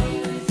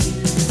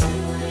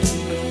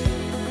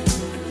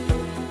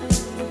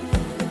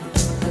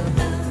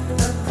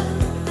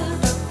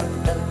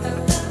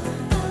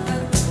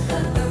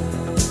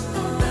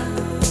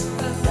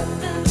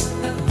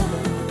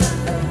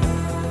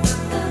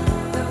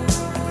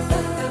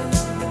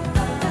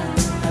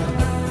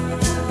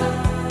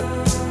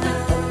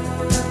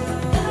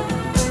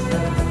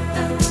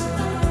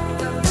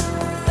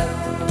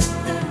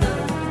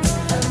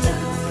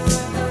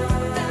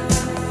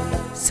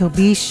 So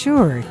be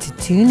sure to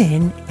tune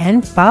in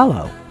and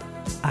follow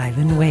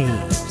Island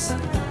Waves,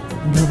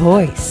 the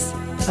voice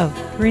of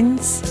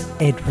Prince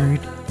Edward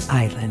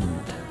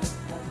Island.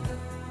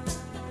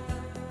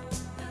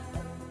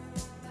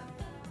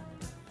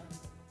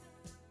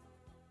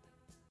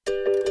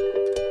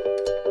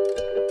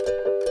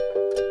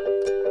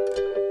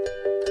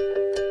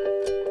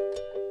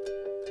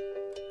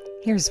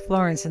 Here's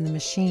Florence and the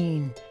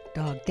Machine.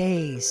 Dog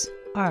days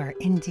are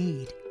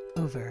indeed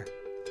over.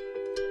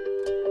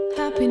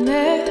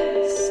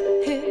 Happiness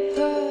hit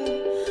her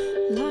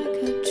like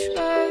a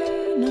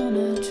train on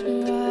a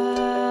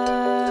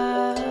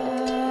track,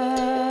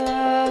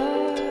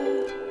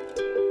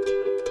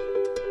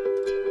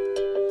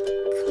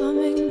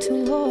 coming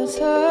towards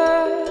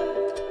her,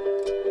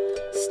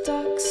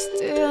 stuck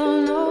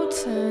still, no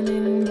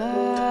turning back.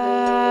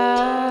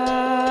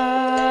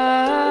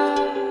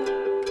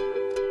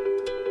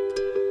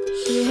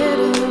 She hid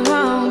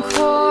around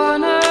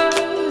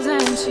corners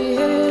and she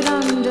hid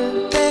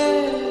under beds.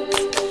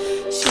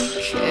 She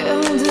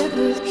killed it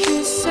with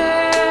kisses,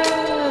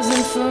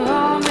 and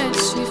from it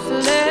she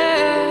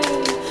fled.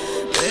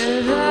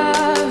 With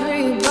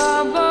every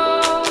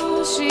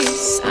bubble she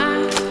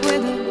sank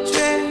with a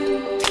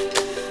drink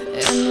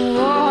and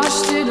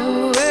washed it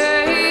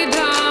away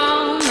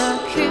down the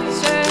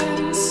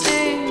kitchen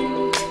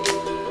sink.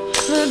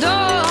 The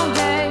dog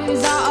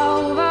days are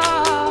over,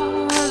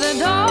 the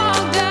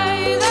dog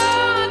days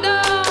are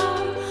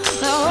done.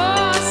 The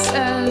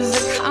horses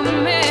are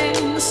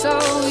coming, so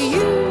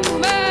you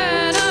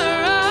better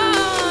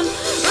run.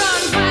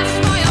 Run fast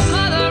for your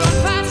mother, run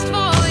fast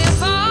for your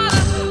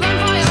father, run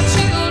for your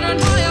children,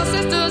 for your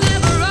sisters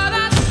and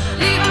brothers.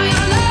 Leave all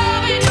your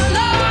love and your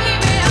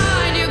longing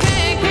behind. You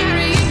can't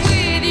carry it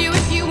with you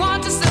if you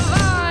want to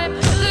survive.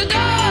 The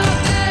dog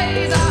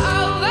days are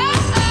over,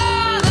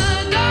 the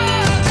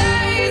dog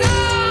days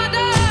are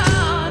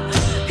done.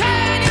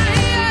 Can you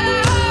hear the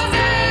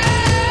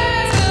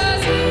horses?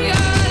 'Cause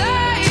here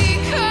they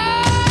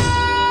come.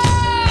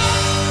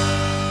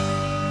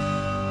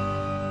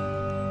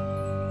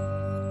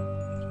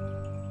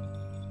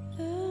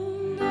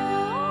 And I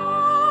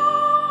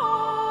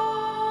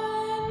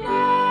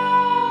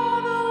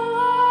never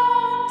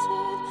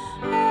wanted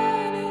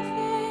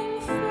anything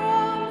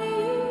from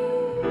you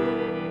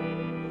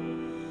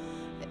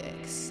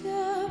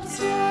except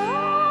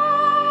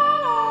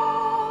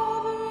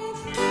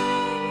everything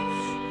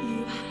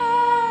you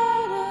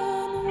had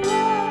and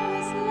what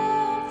was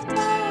left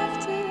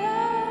after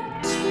that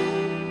too.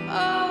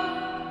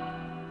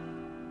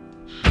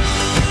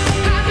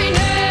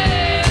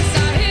 Happiness,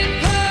 I hit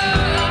her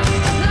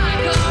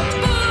like a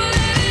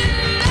bullet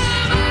in the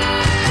back.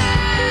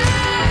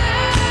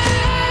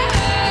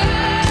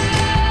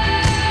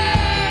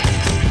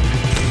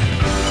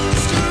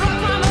 Struck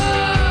from a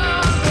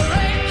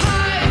great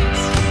height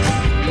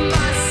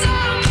by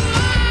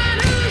someone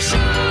who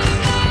should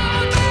have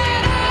known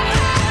better.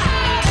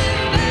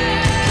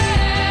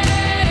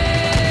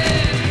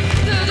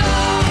 The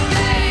dog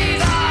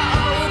days are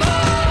over,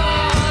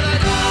 the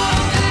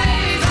dog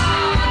days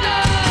are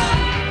done.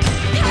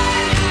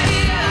 Can you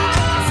hear the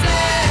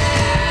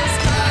horses?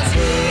 'Cause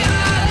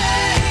here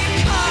they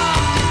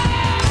come.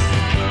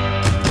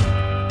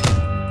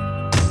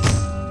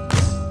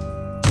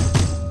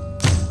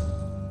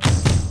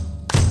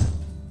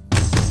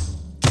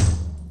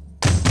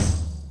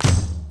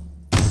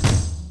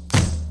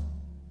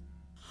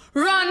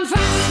 Run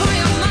fast for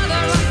your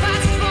mother, run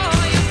fast for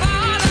your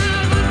father,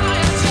 run for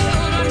your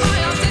children, for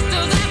your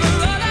sisters and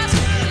brothers.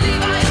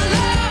 Leave all your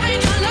love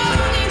and your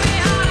longing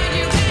behind.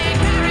 You can't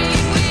carry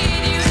it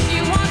with you if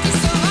you want to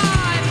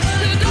survive.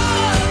 The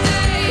dog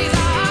days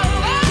are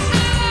over,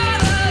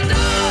 the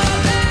dog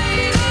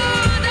days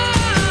are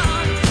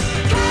done.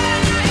 Can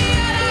you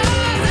hear the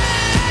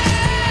horses?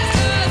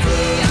 'Cause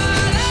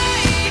here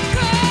they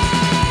come.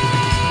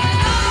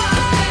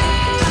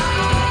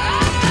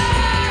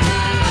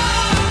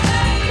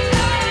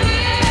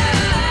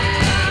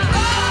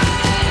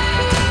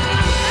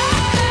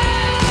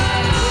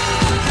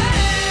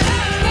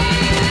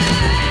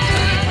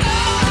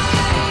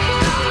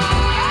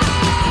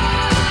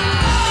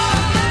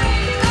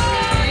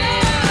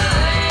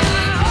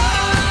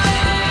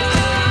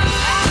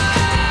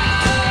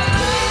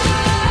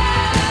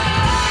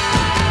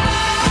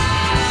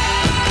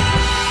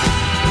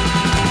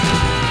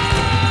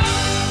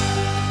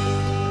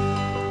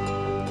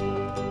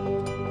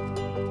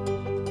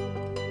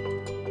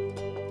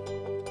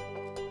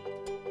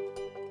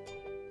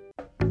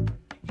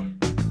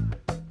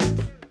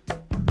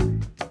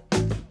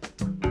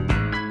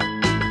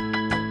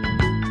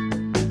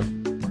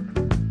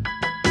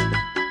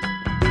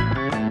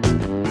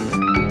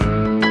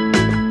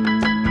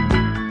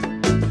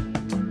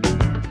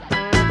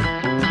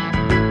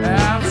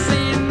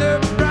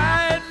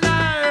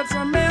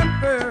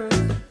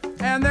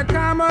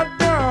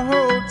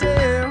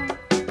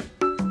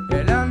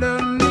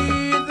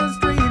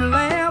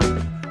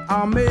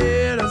 saw me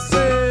to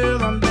sail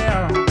them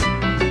down.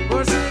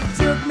 Well, she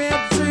took me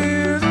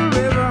to the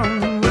river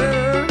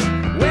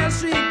where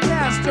she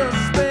cast her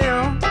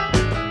spell.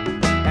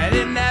 And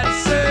in that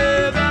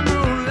southern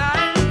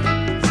moonlight,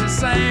 she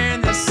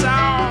sang this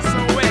song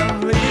so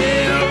well.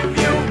 If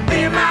you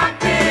be my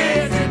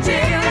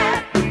passenger,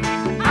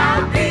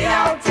 I'll be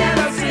your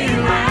Tennessee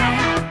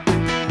land,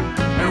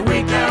 and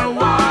we can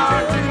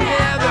walk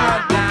together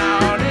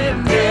down in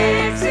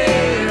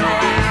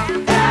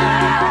Dixieland,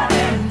 down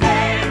in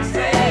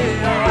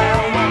Dixieland. Whoa,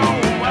 whoa,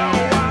 whoa.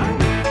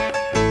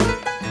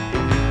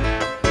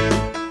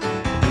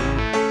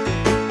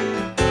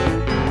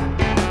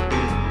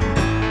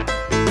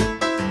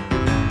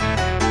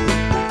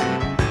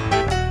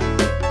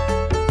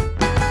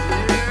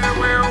 Yeah,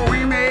 well, we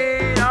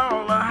made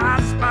all the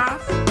hot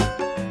spots.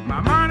 My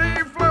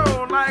money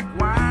flowed like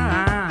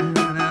wine,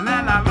 and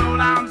then that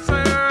low-down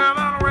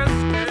southern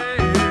whiskey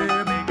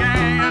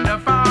began to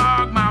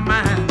fog my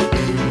mind.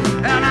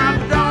 And I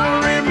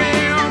don't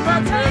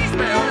remember just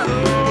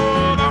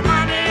well the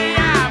money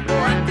I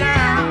put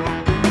down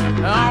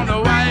on the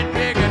white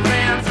picket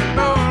fence and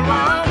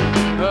boardwalk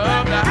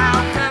of the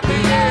house at the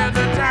edge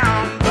of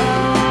town.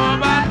 Oh,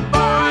 but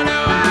boy, do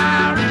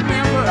I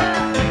remember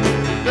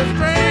the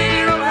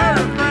strain of her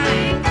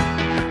frame,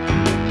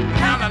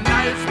 and the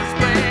nights we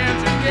spent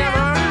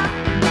together,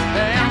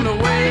 and the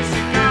way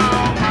she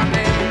called my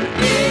name.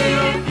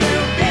 If you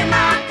be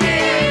my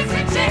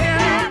Dixie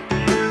chicken,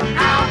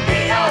 I'll be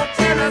your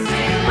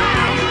Tennessee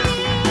land,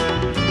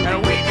 and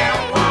we can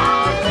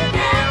walk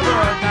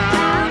together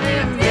down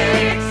in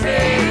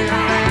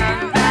Dixieland,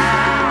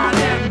 down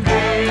in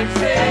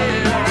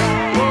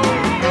Dixieland. Whoa,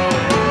 whoa,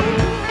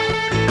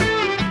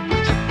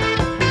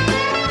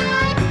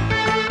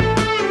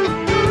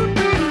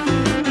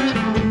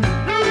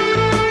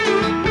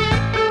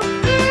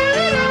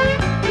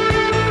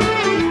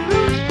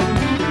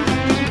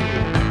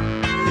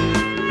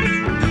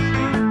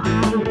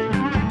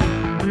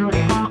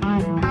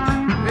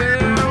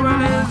 yeah,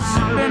 well, it's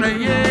been a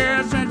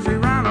year since she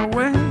ran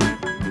away.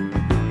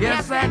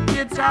 Yes, that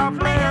guitar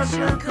player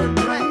sure could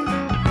play.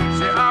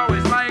 She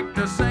always liked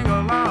to sing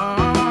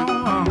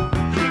along.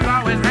 She's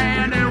always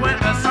handy with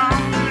the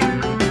song.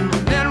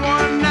 Then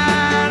one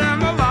night in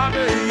the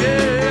lobby,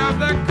 yeah, of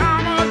the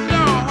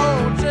Commodore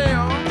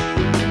Hotel,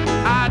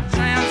 I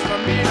chanced to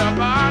meet a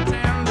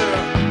bartender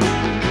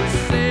who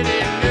said he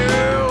knew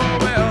her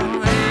well.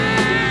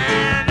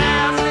 And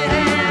as he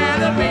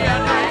handed me a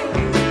drink,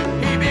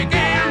 he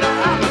began to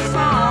hum a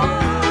song,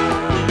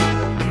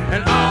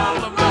 and all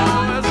the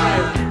boys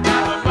at the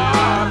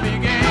bar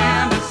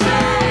began to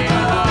sing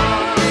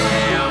along.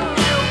 If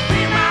you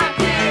be my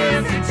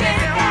Dixie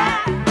chicken,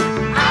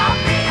 I'll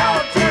be your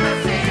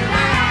Tennessee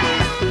land,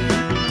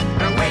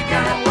 and we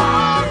can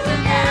walk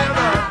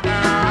together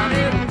down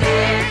in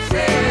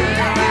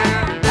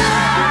Dixieland,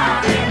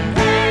 down in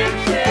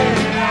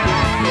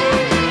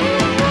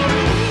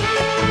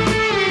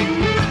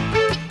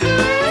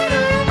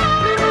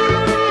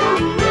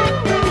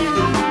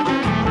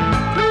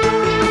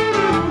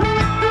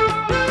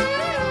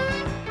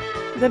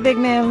The big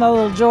man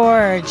Lowell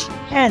George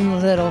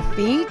and Little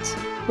Feat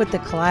with the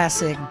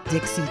classic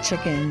Dixie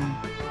Chicken.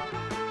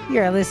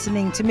 You're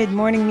listening to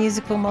Mid-Morning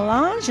Musical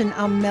Melange, and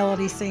I'm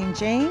Melody St.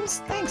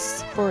 James.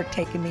 Thanks for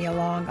taking me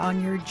along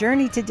on your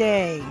journey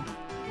today.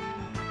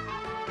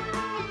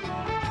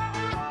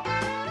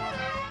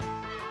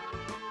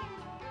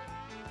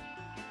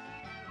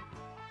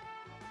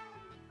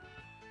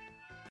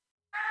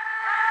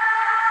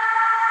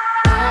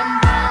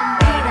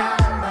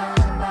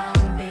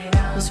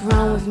 What's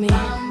wrong with me?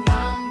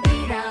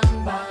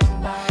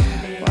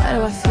 Why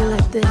do I feel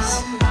like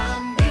this?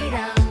 I'm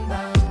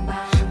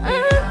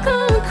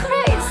going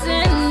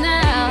crazy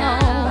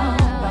now.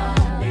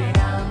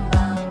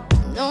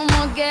 No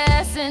more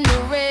gas in the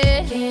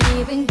red. Can't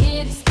even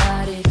get it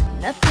started.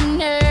 Nothing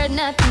heard,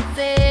 nothing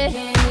said.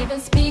 Can't even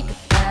speak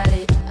about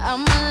it.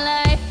 I'm my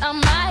life, I'm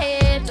my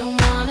head. Don't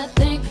wanna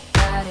think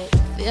about it.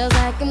 Feels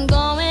like I'm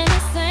going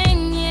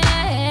insane,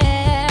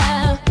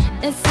 yeah.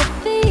 It's a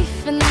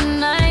thief in the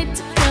night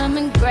to come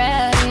and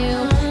grab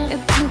you. It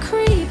can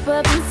creep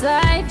up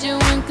inside you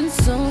and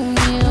consume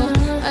you.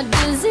 A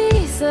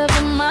disease of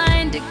the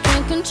mind, it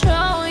can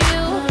control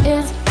you.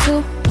 It's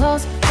too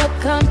close for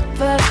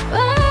comfort.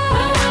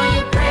 Put on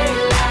your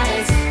pretty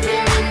lights.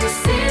 You're in the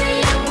city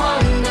of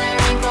wonder.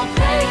 Ain't gon'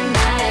 play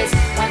nice.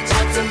 Watch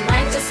out, you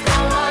might just go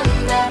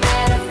under.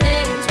 Better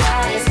think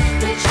twice.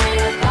 The train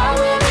of thought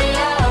will be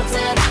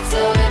altered. So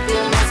if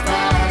you must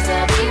pause,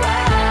 I'll be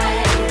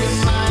right. Your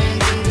mind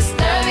can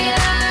disturb you.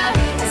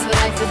 It's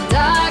like the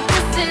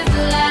darkness is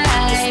the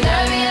light.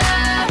 Disturb you.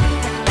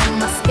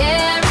 Am I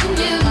scaring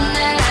you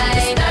now?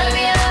 Disturb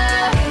you.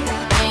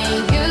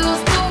 Ain't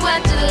used to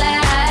what you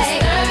like.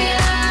 Disturb you.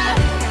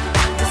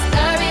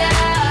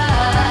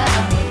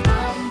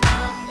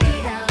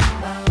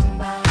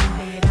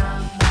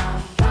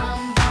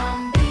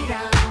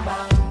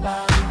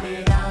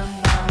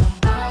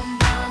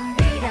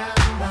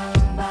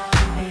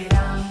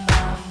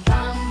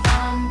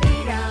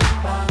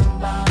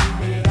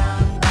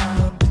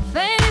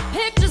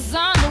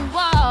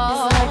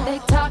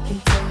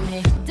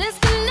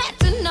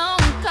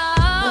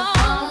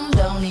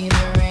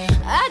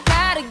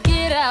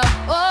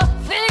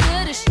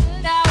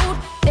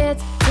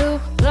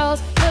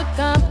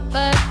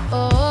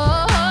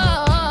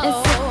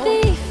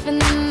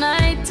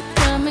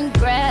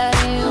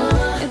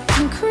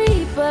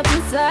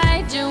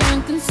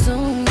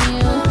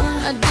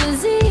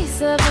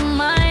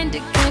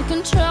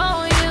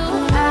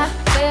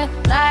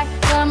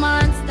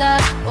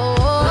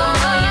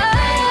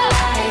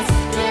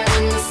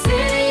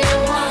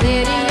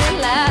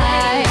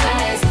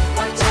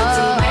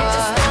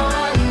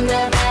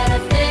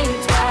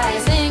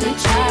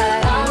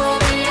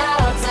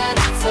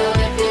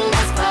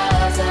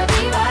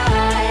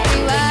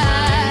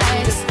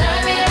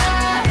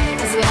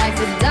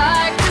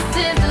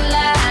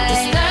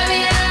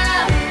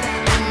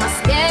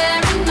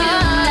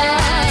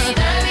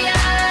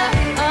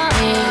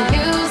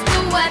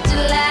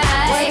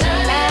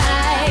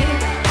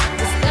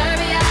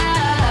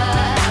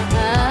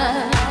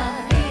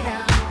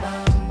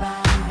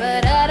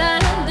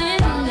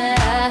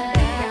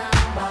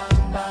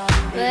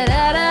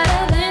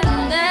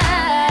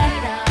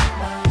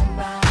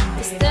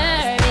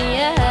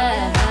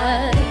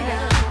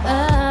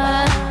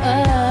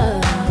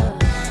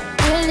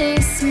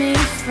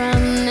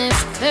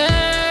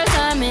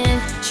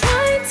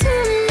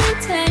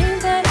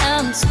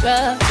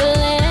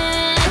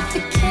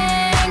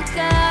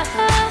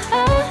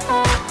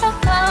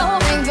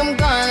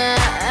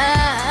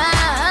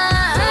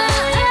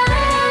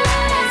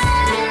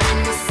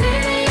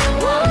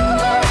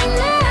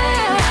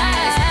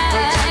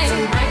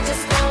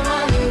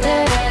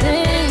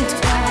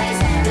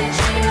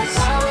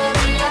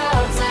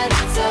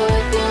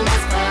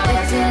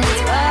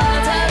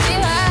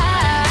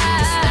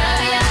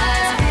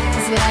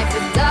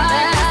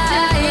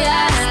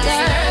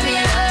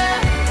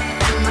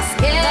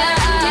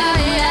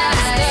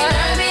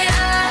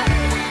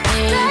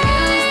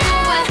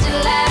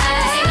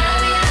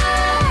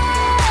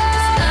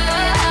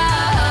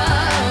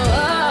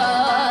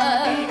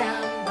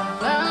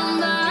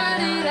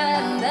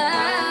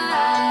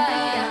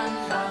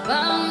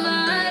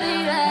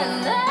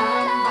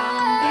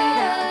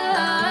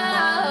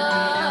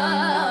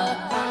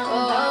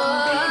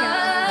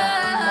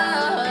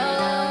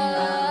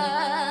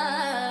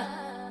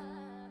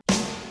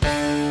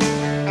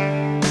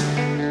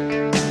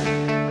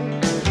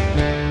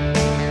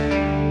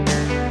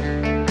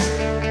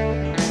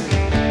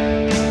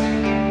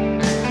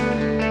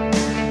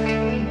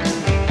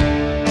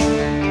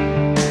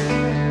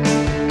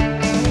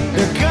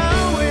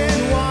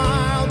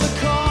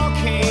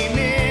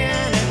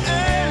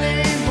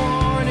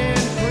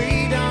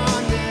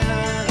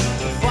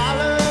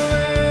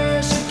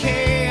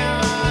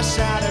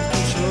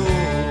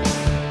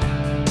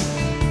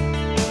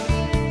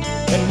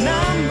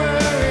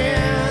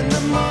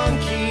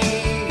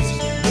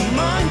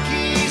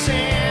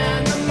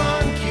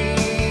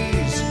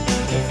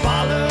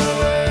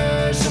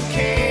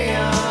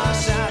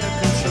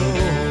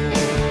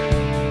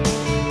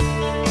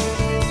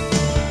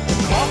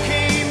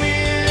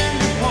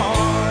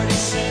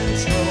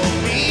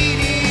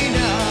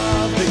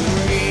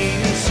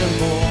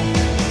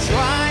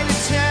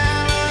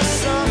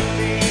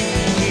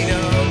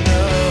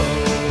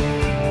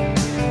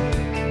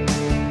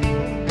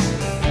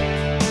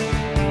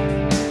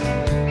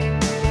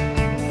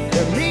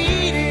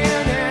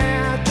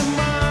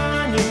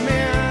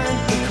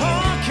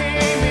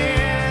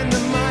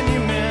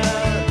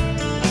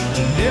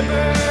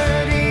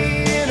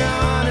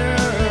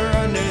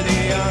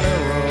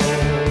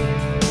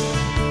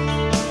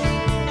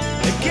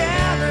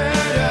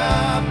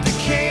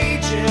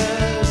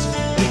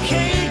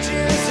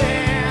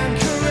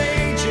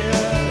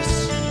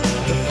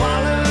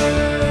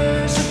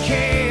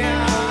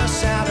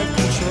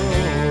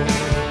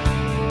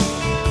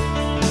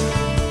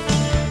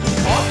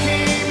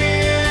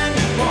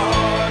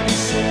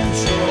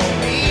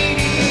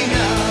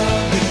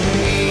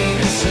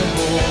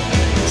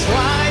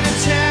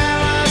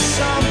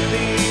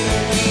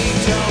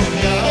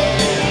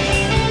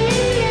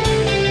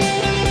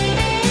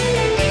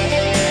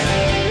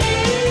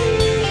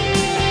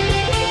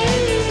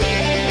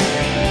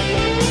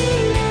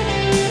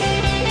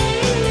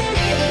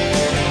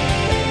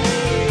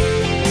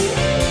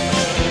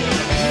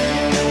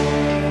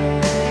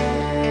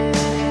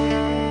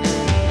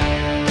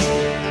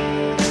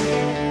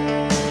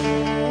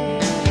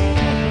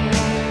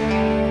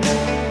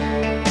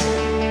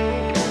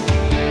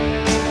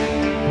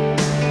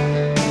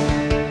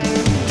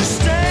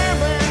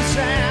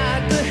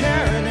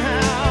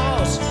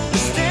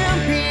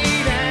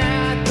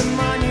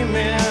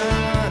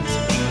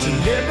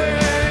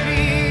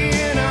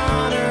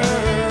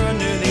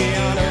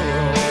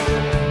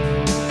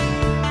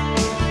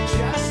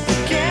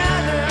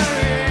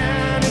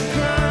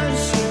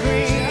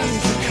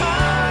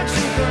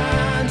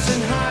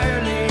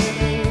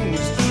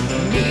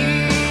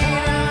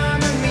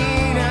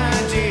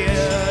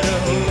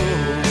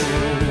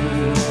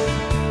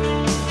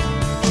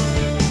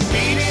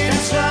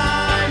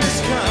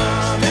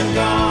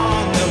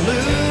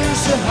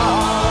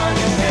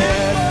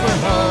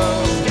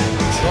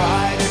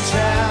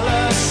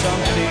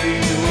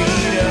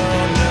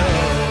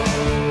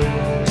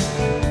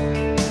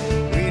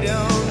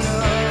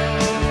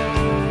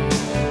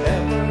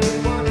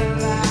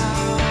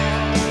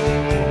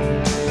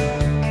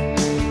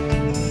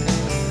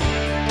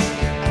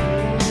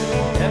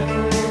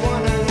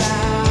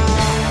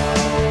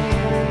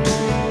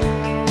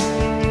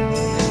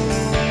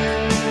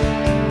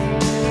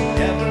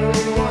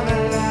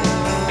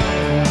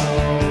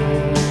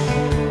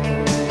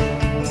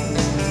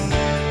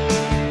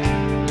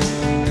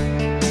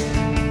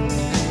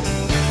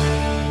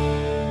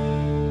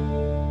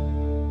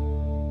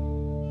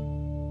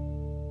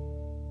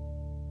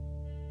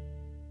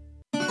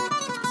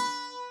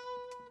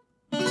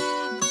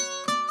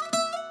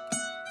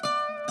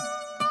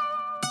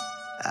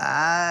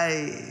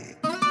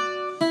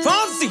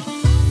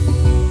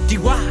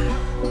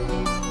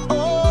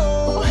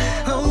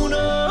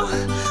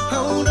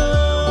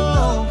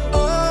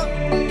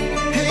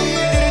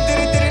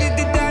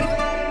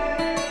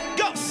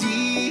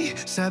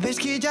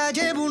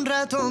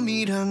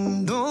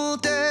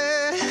 mirándote.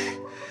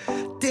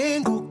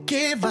 Tengo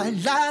que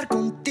bailar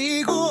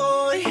contigo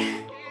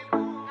hoy.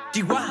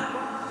 Chihuahua.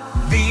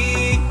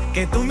 Vi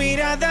que tu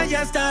mirada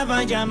ya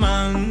estaba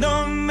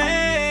llamándome.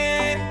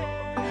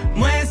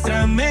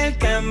 Muéstrame el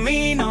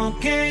camino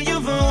que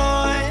yo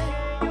voy.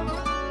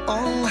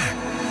 Oh,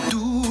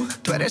 tú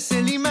eres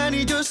el imán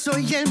y yo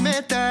soy el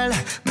metal.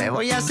 Me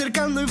voy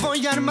acercando y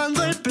voy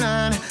armando el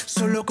plan.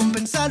 Solo con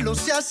pensarlo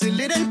se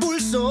acelera el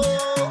pulso.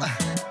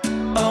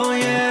 Oh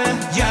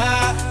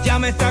yeah, ya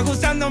me está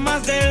gustando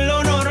más de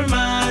lo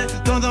normal.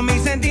 Todos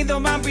mis sentidos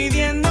van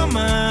pidiendo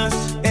más.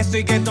 Esto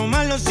hay que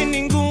tomarlo sin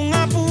ningún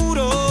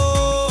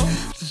apuro.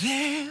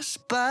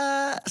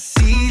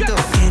 Despacito,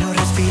 quiero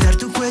respirar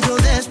tu cuello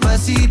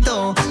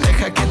despacito.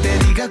 Deja que te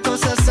diga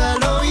cosas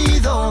al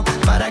oído,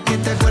 para que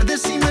te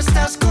acuerdes si no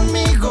estás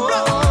conmigo.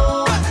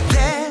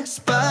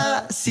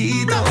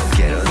 Despacito,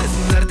 quiero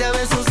desnudarte a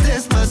besos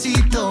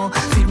despacito.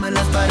 Firma en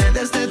las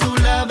paredes de tu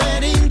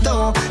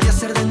laberinto y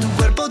hacer de tu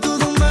cuerpo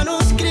todo un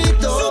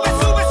manuscrito. Sube,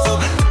 sube,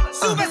 sube,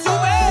 sube,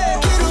 sube.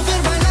 Quiero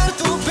ver bailar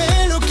tu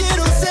pelo,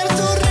 quiero ser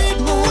tu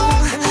ritmo.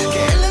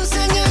 Que le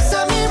enseñes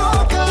a mi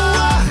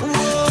boca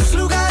tus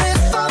lugares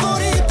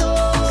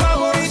favoritos.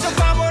 Favorito,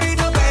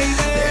 favorito, baby.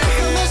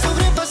 Déjame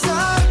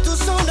sobrepasar tus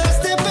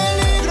zonas de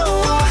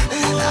peligro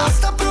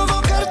hasta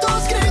provocar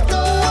tus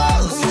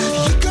gritos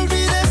y que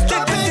olvides tu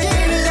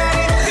apellido.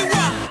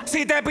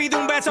 Si te pido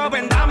un beso,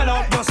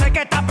 vendámelo. Yo sé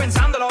que estás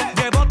pensándolo.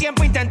 Llevo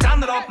tiempo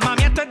intentándolo.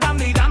 Mami, estoy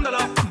dando y dándolo.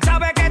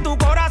 Sabe que tu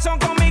corazón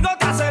conmigo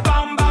te hace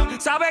bam bam.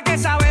 Sabe que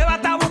esa beba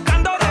está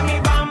buscando de mi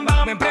bam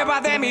bam. Me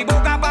pruebas de mi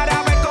boca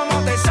para ver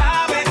cómo te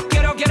sabe.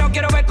 Quiero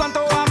ver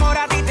cuánto amor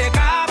a ti te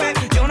cabe.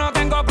 Yo no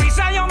tengo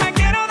prisa, yo me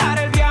quiero dar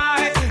el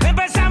viaje.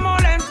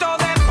 Empezamos lento,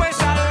 después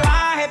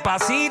salvaje.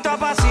 Pasito a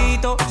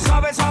pasito,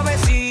 suave,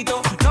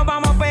 suavecito. Nos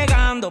vamos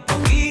pegando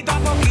poquito a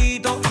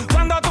poquito.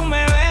 Cuando tú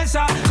me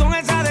besas con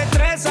esa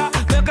destreza,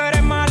 veo que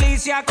eres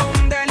malicia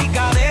con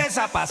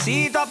delicadeza.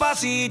 Pasito a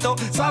pasito,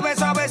 suave,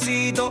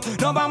 suavecito.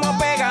 Nos vamos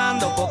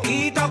pegando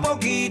poquito a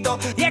poquito.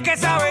 Y es que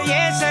esa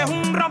belleza es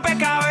un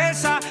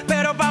rompecabezas,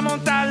 pero para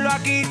montarlo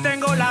aquí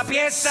tengo la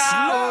pieza.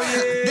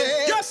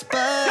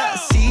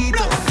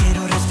 Despacito,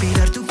 quiero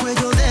respirar tu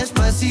cuello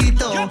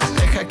despacito.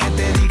 Deja que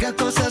te diga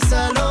cosas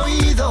al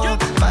oído,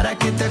 para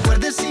que te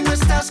acuerdes si no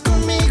estás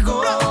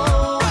conmigo.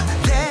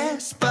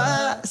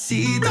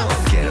 Despacito,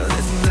 quiero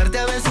desnudarte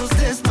a besos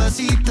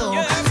despacito.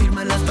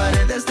 Firma en las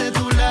paredes de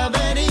tu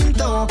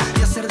laberinto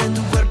y hacer de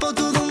tu cuerpo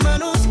todo un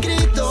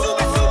manuscrito.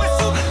 Sube, sube,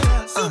 sube,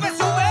 sube,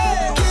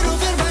 sube. Quiero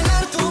ver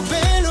bailar tu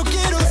pelo,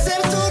 quiero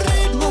ser tu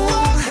ritmo.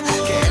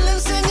 Que le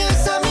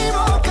enseñes a mi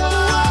boca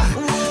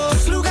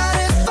tus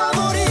lugares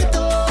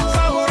favoritos.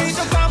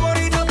 Favorito,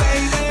 favorito,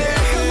 baby.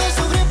 Déjame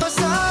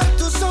sobrepasar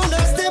tus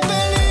zonas de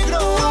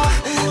peligro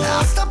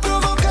hasta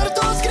provocar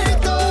tus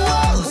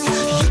gritos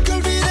y que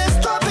olvides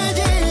tu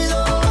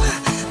apellido.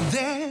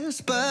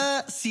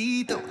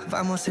 Despacito,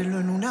 vamos a hacerlo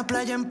en una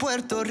playa en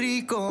Puerto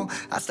Rico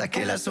hasta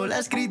que las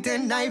olas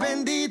griten ay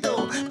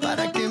bendito,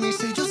 para que mi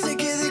sello se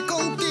quede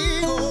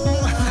contigo.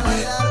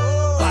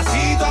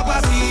 Pasito a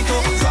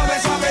pasito, suave,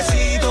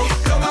 suavecito.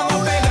 Nos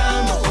vamos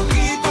pegando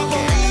poquito a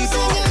poquito.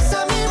 Enseñas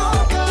a mi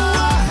boca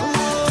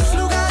tus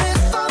lugares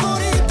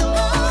favoritos.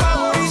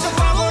 Favorito,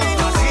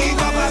 favorito.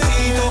 Pasito a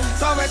pasito,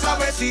 suave,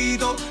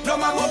 suavecito. Nos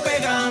vamos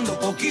pegando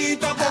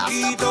poquito a Hasta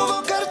poquito.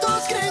 provocar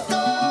tus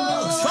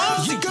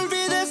gritos y que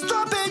olvides tu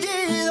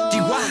apellido.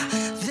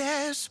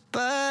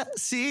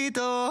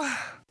 Despacito.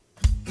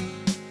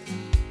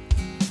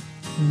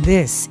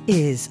 This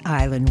is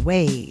Island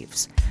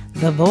Waves,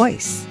 the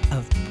voice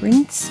of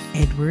Prince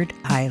Edward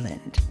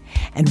Island.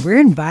 And we're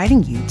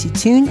inviting you to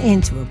tune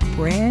into a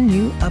brand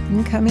new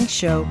up-and-coming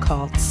show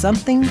called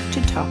Something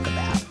to Talk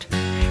About,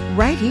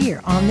 right here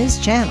on this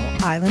channel,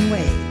 Island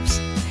Waves.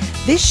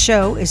 This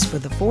show is for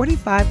the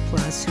 45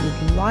 plus who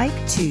would like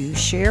to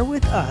share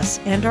with us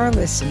and our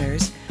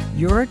listeners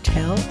your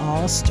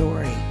tell-all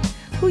story.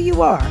 Who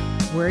you are,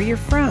 where you're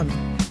from,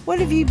 what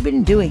have you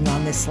been doing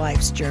on this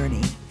life's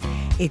journey?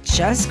 It's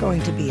just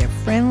going to be a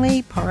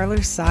friendly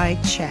parlor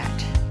side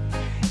chat.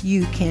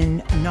 You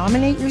can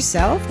nominate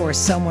yourself or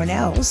someone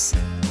else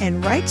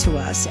and write to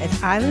us at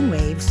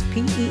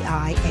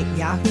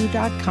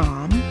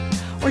islandwavespei@yahoo.com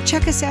or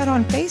check us out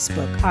on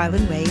Facebook,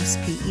 Island Waves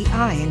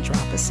PEI, and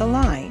drop us a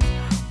line.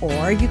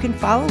 Or you can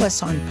follow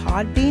us on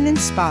Podbean and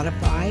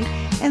Spotify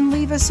and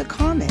leave us a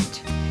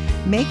comment.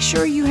 Make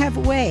sure you have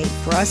a way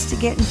for us to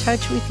get in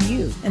touch with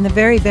you. And the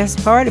very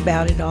best part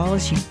about it all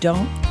is you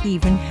don't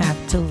even have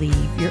to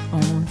leave your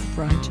own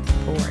front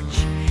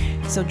porch.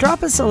 So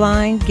drop us a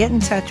line, get in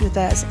touch with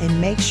us,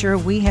 and make sure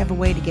we have a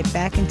way to get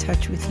back in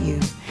touch with you.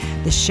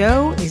 The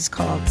show is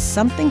called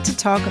Something to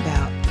Talk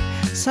About.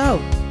 So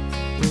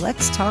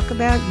let's talk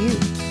about you,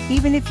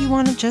 even if you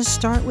want to just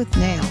start with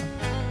now.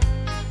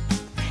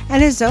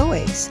 And as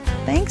always,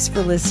 thanks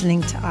for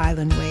listening to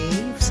Island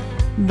Waves,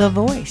 the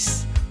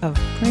voice of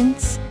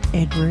Prince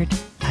Edward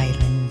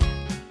Island.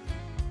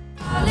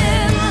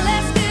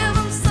 Let's give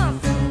 'em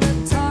something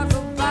to talk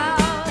about.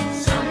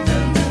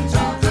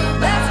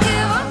 Let's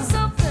give 'em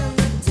something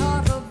to talk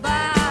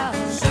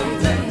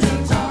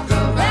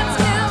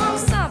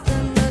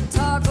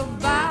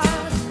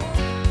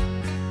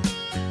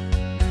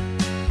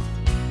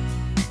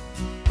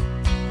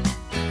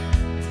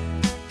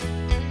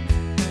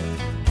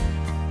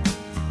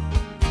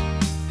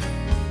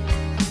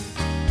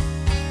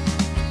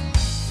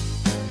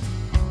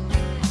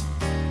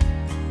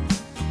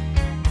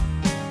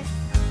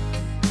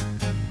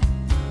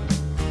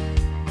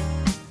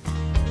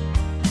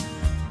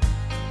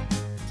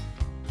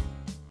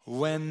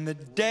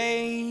the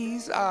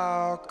days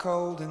are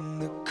cold and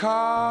the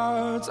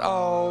cards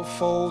all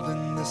fold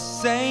and the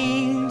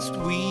saints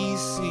we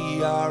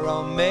see are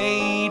all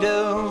made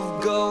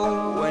of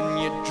gold. When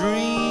your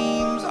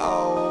dreams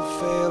all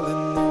fail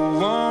and the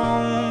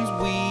ones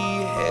we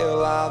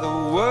hail are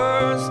the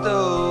worst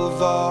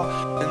of all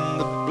and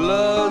the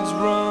bloods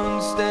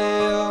run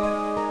stale.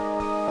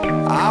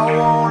 I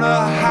wanna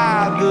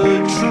hide the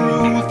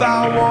truth,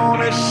 I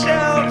wanna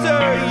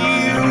shelter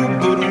you,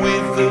 but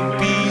with the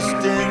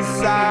beast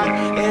inside,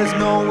 there's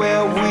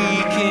nowhere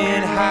we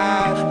can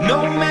hide.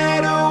 No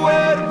matter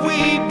what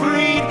we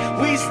breed,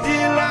 we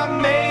still are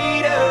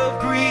made of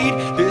greed.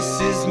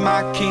 This is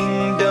my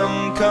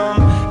kingdom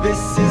come,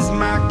 this is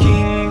my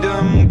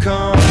kingdom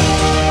come.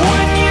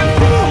 When you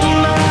feel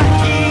my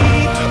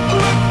heat,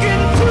 look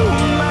into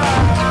my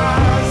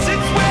eyes,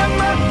 it's where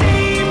my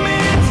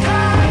demons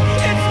hide,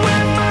 it's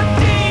where my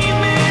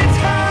demons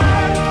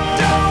hide.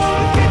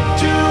 Don't get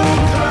too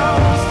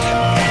close,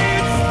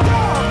 it's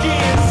dark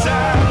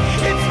inside,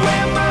 it's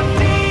where my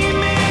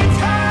demons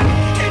hide,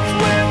 it's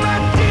where my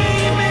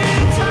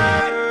demons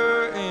hide.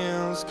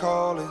 Curtains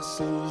call, it's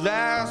the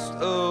last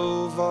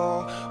of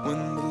all.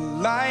 When the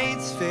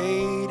lights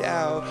fade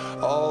out,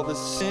 all the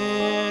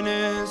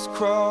sinners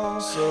crawl.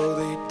 So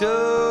they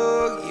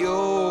dug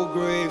your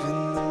grave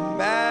and the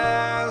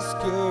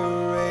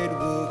masquerade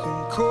will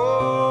come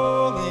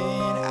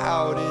calling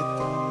out at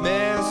the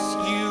mess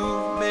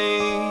you've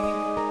made.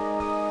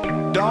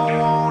 Don't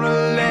wanna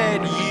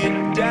let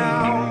you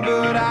down,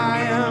 but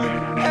I am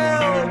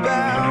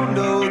hellbound.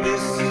 Oh,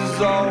 this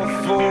is all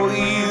for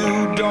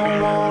you. Don't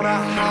wanna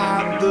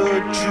hide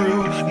the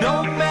truth.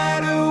 No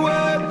matter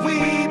what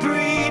we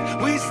breed,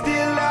 we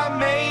still are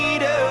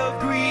made of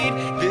greed.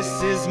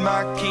 This is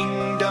my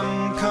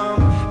kingdom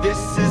come,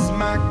 this is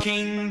my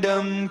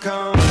kingdom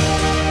come.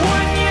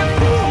 When you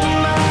feel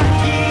my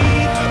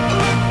heat,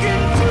 look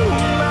into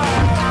my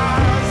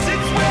eyes,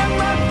 it's where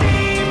my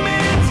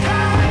demons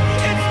hide,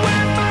 it's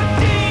where my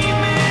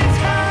demons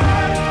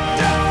hide.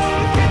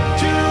 Don't get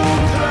too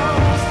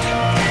close,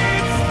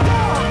 it's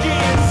dark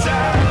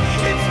inside,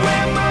 it's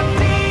where my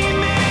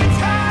demons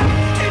hide,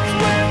 it's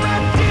where my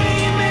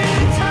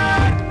demons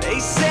hide. They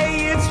say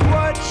it's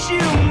what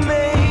you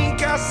make,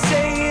 I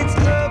say it's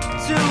up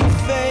to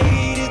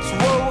fate. It's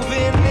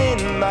woven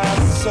in my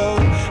soul,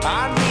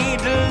 I need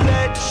to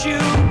let you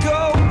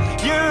go.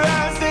 Your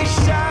eyes, they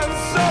shine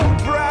so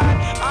bright,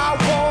 I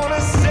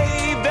wanna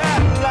save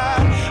that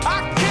light. I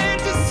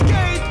can't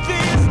escape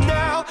this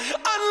now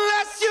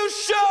unless you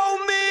show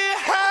me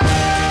how.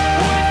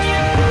 When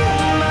you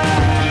feel my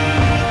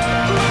heat,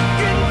 look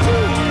into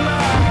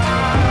my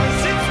eyes,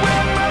 it's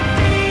where my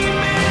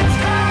demons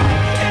hide,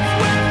 it's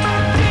where my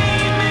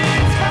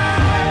demons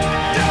hide.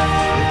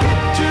 Don't get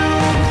too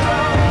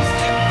close,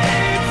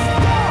 it's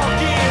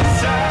dark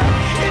inside,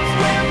 it's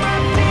where my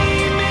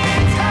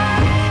demons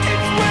hide,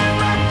 it's where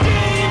my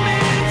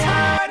demons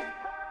hide.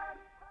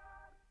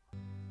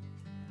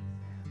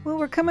 Well,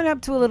 we're coming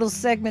up to a little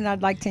segment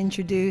I'd like to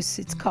introduce.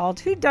 It's called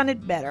Who Done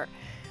It Better?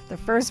 The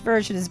first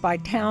version is by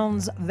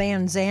Townes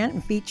Van Zandt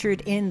and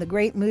featured in the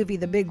great movie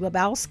The Big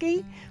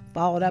Lebowski,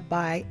 followed up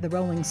by the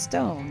Rolling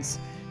Stones.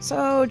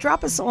 So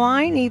drop us a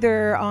line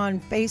either on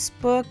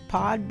Facebook,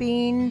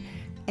 Podbean,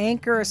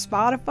 Anchor, or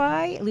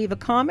Spotify. Leave a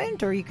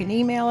comment, or you can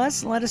email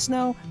us and let us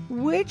know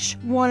which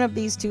one of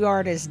these two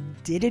artists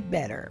did it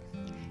better.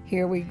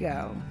 Here we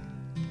go.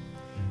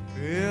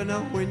 Yeah,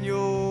 now when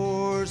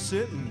you're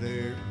sitting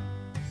there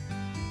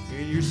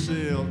in your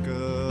silk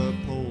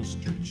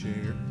upholstered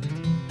chair,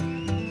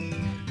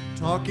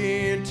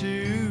 talking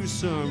to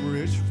some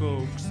rich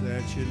folks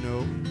that you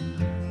know,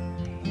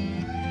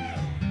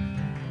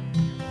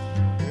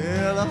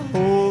 well, I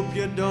hope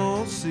you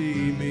don't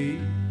see me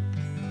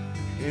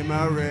in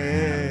my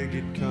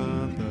ragged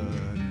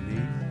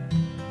company.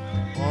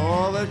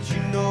 All that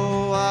you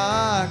know,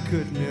 I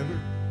could never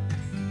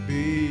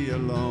be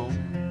alone.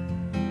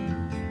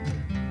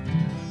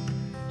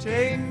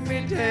 Take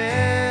me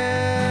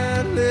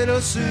down,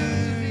 little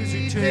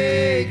Susie,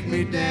 take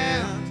me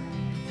down.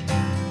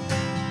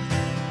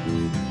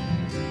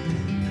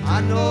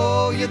 I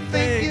know you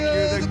think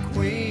you're the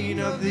queen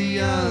of the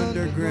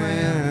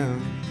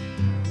underground.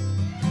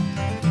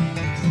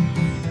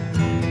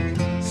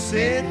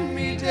 Send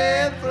me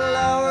dead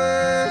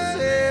flowers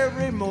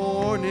every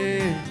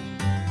morning.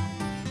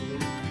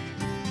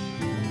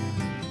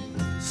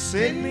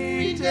 Send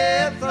me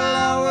dead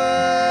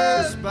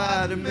flowers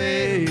by the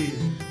mail.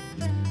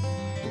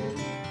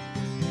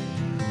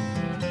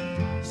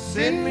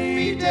 Send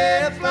me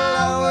dead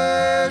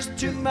flowers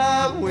to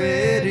my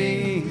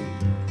wedding.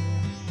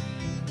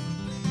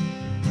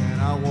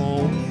 And I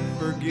won't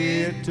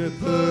forget to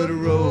put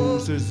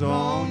roses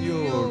on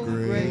your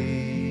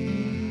grave.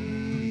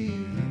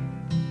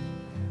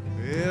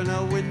 Well,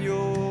 now when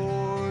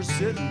you're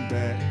sitting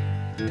back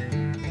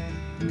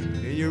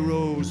in your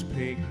rose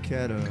pink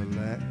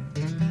Cadillac,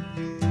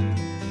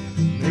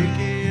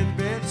 making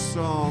bets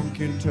on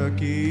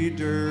Kentucky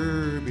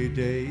Derby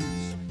days,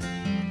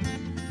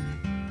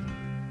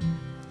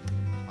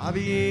 I'll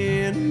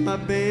be in my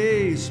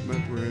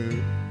basement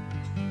room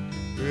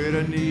with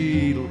a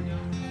needle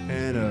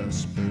and a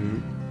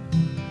spoon,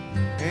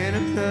 and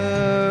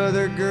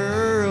another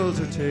girl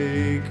to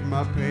take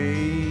my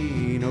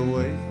pain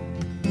away.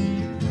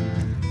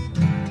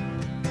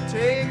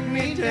 Take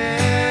me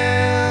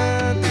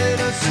down,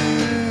 little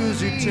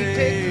Susie,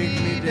 take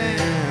me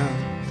down.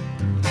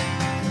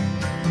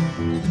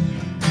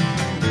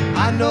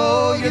 I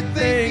know you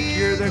think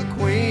you're the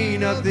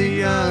queen of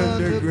the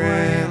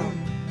underground.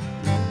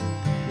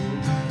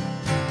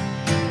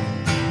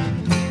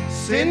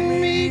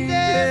 Send me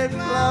dead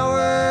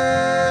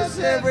flowers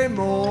every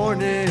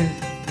morning.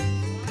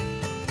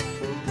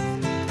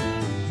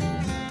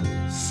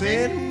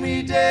 Send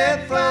me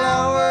dead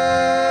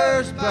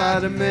flowers by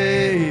the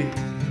May.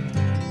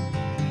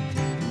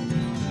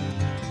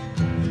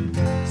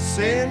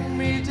 Send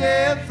me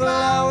dead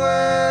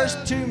flowers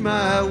to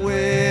my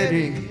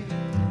wedding.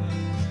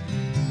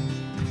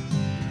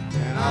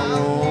 And I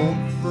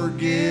won't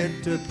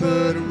forget to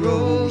put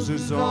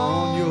roses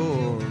on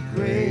your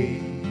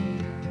grave.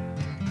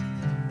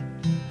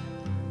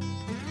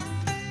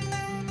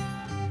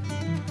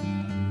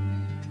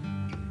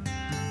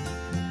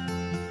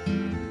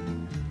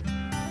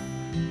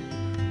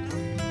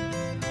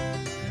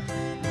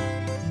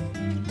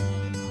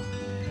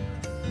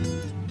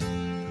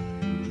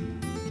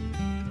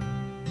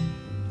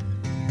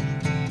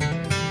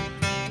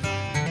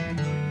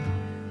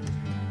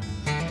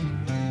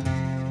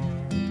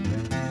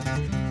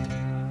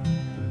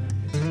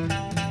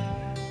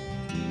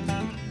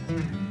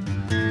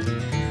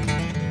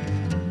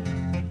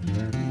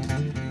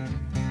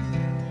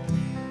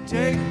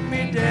 Take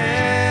me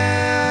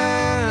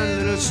down,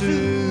 little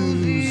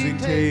Susie,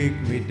 take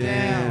me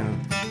down.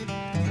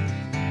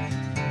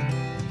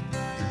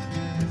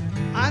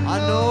 I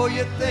know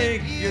you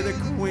think you're the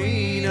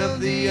queen of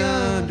the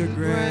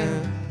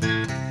underground.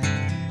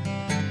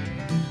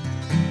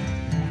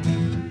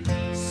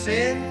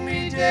 Send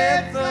me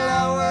dead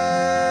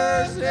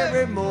flowers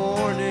every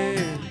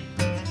morning.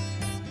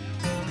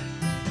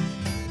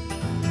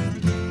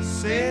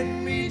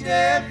 Send me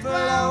dead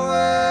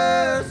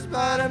flowers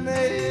by the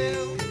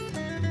mail.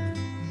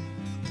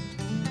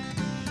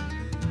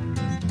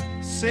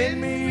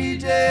 Send me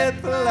dead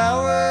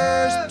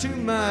flowers to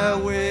my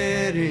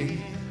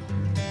wedding.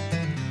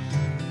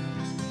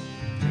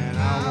 And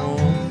I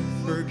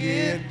won't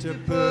forget to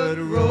put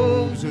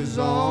roses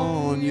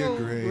on your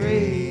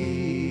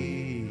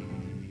grave.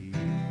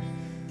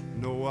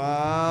 No,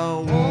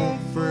 I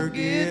won't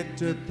forget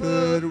to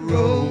put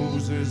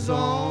roses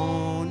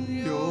on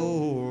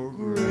your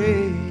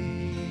grave.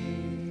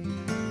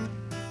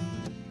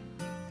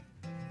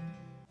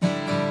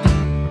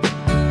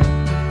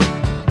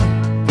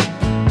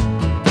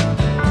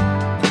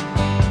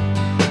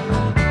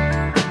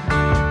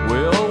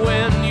 Well,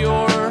 when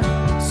you're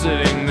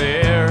sitting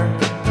there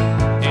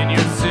in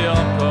your silk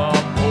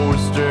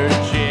upholstered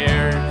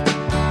chair,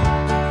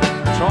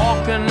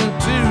 talking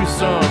to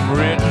some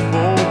rich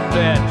folk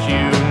that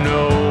you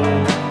know,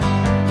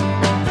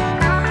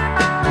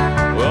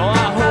 well, I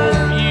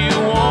hope you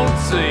won't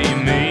see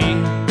me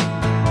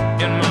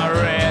in my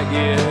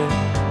ragged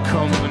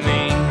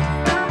company,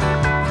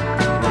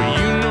 for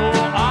you know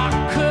I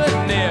could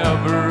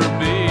never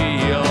be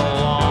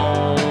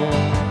alone.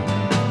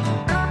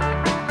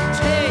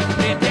 Take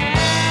me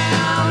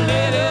down,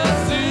 little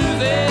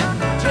Susie,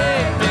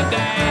 take me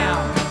down.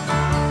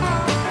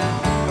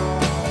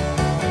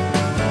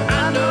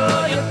 I know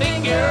you think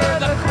you're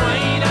the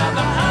queen of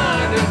the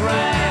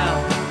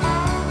underground,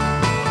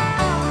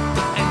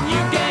 and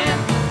you can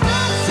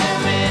send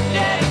me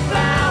dead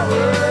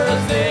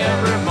flowers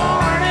every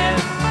morning.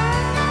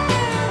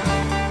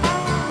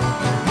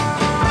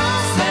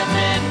 Send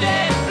me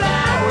dead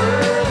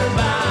flowers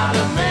by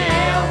the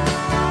mail.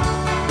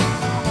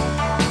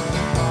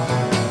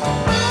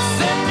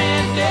 Send me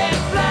dead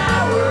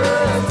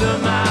flowers to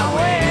my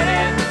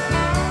wedding.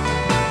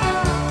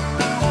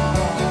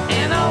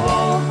 And I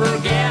won't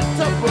forget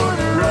to put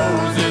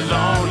roses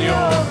on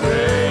your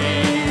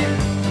grave.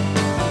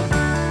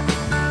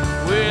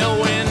 Well,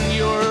 when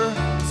you're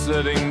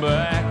sitting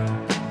back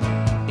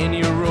in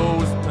your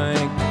rose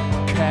pink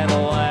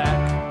Cadillac,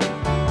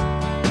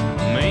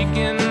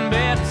 making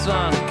bets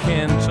on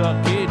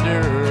Kentucky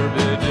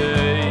Derby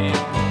Day,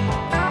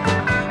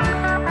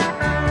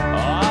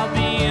 I'll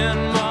be in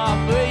my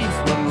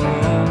basement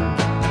room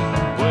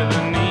with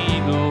a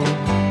needle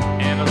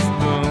and a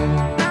spoon,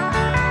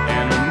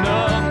 and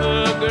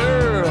another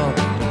girl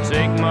to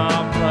take my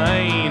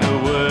pain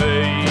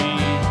away.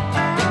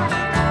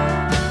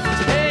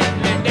 Take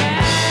me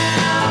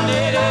down,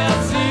 little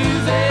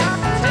Susie,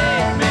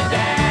 take me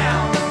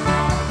down.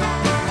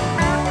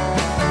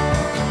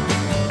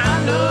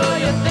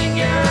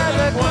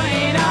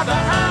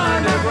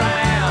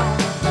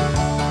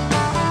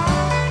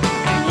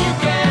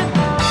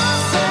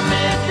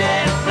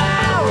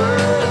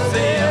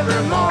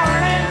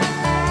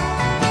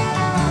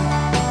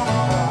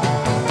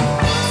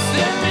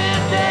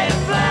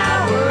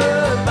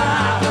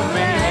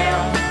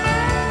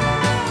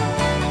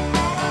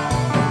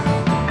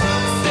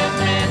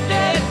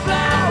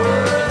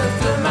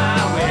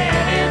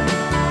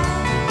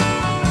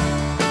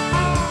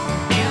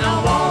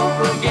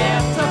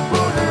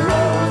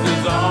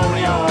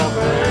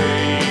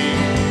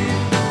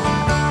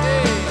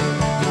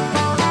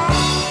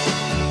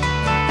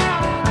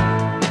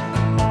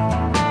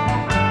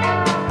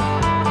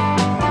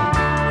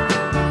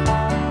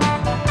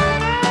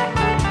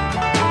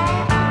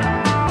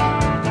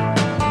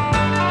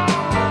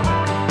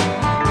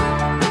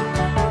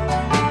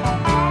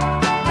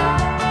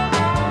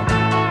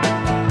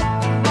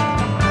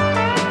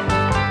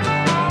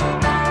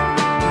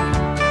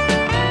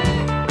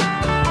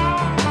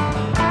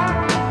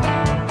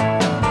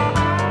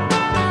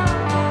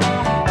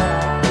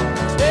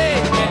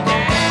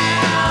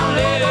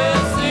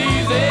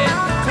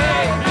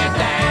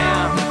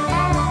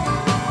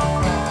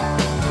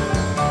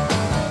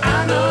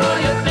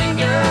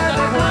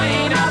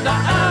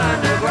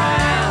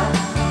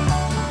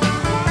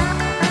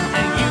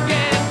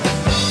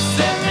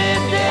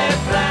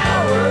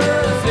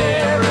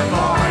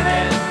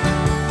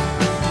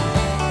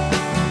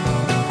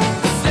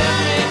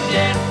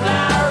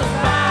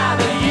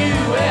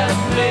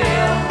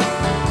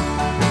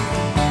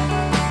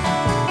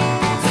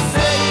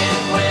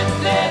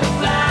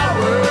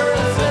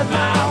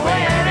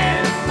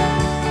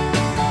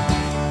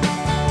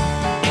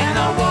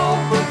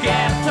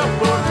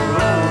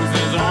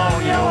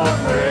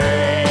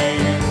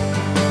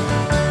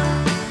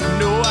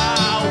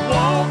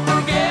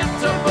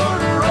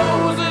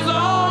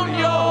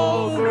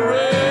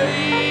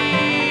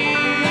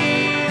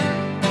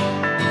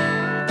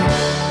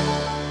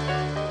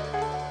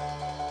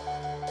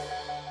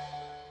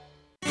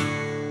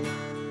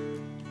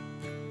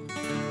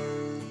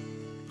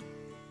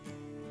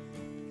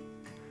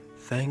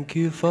 Thank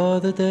you for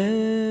the days,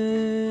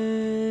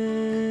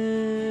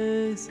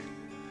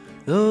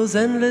 those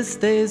endless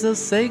days, those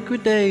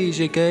sacred days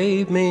you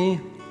gave me.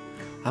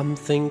 I'm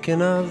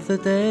thinking of the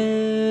days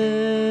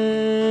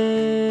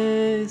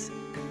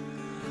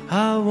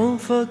I won't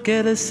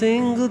forget a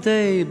single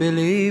day,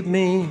 believe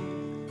me.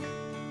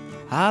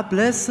 I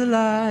bless the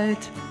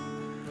light,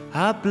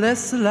 I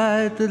bless the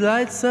light that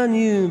lights on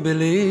you,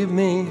 believe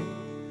me.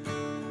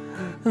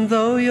 And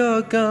though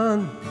you're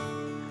gone,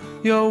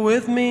 you're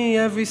with me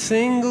every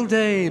single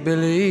day,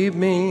 believe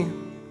me.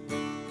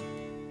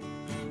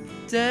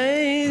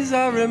 Days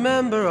I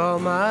remember all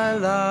my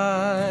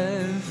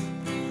life,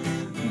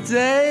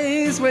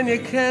 days when you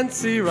can't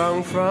see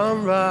wrong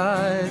from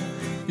right.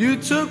 You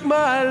took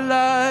my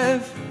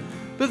life,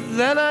 but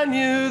then I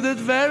knew that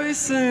very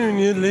soon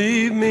you'd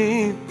leave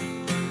me.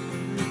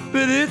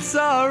 But it's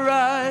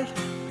alright,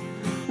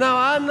 now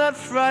I'm not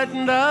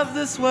frightened of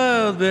this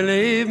world,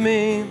 believe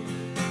me.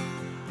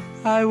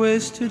 I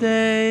wish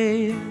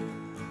today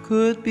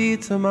could be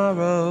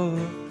tomorrow.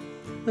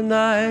 The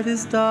night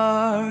is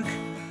dark,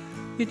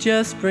 it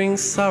just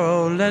brings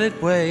sorrow, let it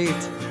wait.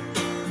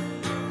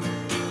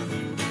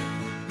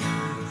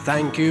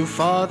 Thank you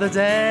for the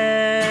days,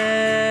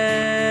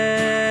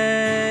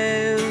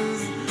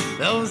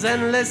 those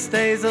endless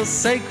days, those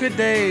sacred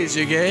days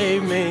you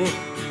gave me.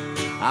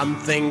 I'm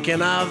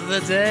thinking of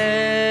the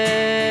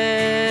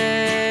days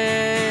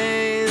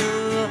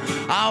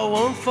I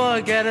won't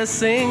forget a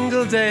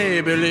single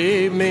day,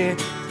 believe me.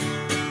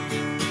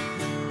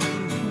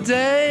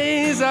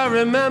 Days I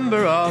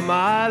remember all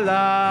my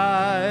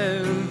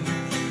life,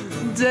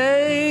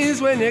 days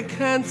when you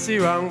can't see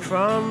wrong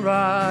from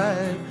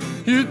right.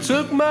 You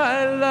took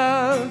my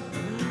love,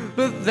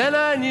 but then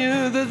I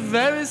knew that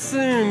very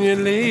soon you'd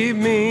leave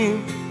me.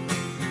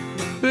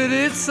 But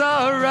it's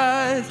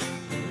alright,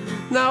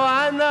 now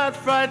I'm not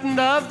frightened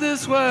of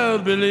this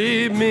world,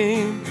 believe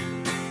me.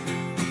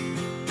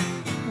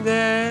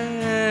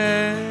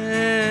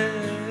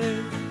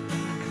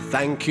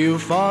 Thank you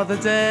for the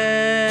days,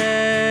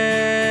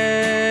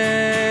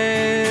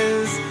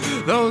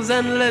 those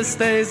endless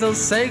days, those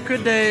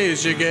sacred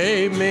days you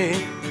gave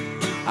me.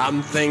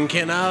 I'm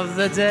thinking of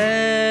the days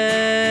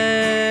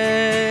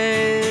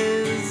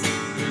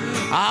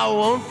I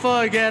won't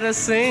forget a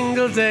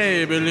single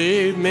day,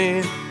 believe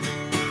me.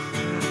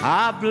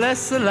 I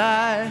bless the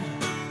light,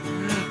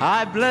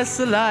 I bless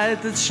the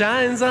light that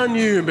shines on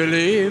you,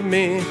 believe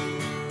me.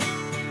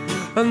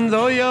 And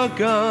though you're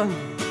gone,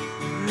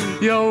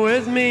 you're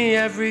with me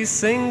every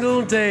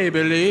single day,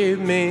 believe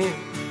me.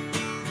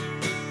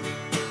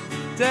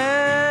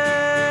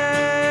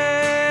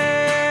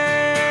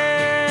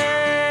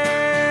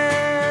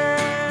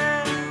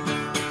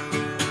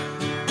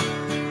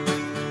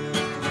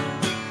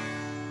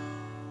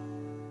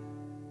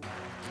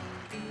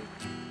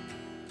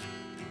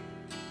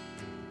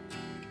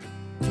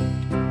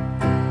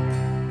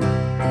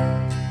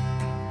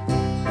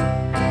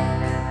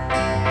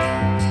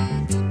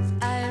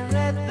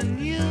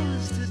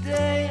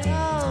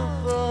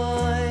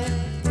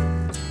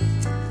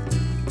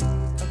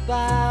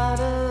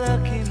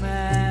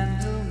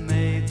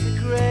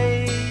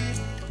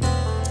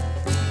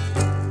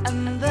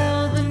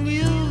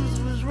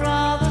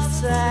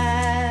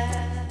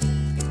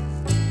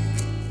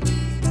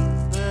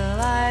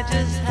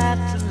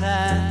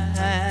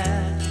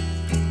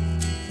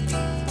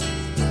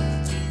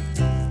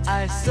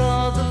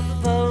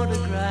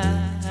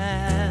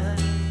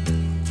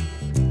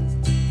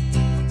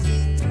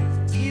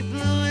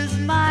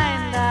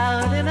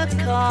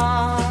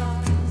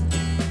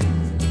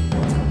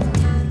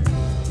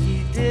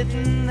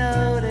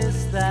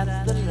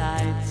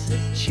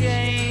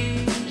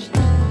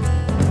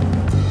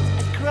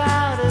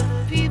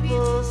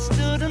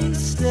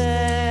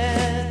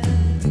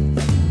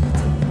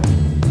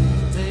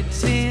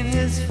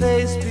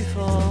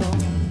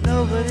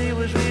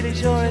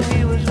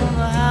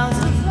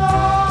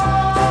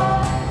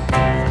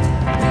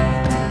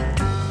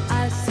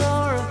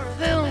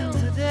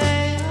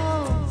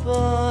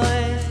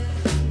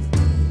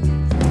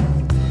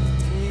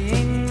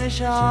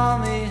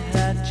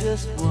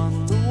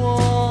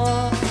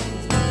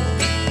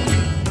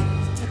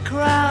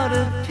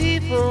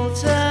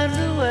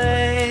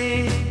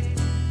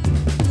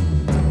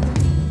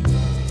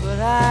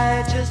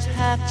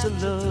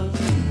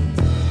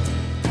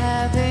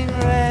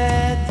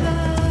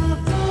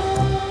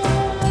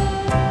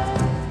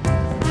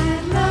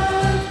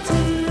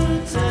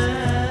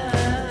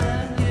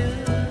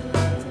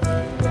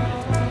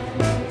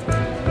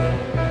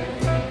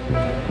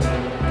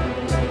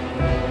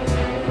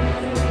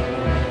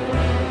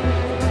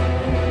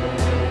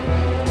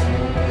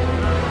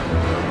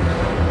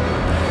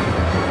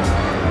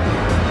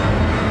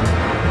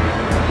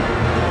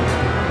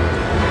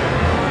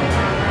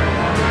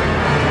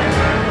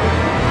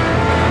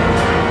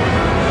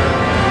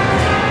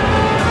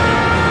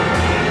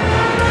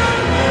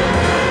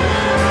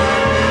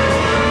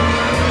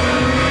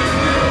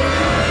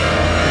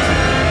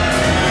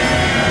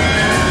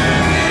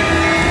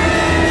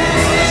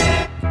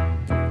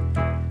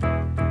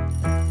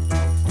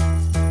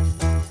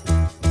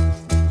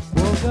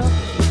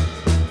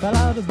 Fell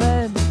out of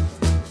bed,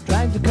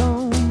 dragged a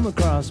comb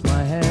across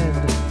my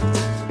head.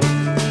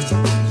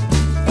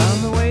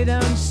 Found my way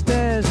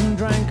downstairs and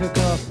drank a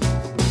cup.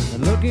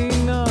 And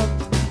looking up,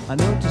 I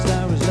noticed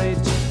I was late.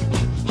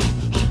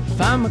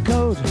 Found my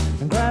coat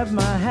and grabbed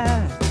my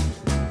hat.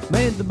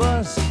 Made the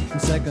bus in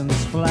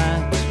seconds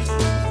flat.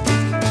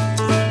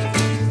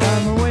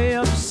 Found my way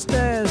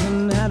upstairs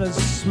and had a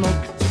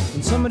smoke.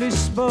 And somebody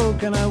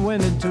spoke and I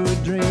went into a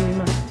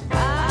dream.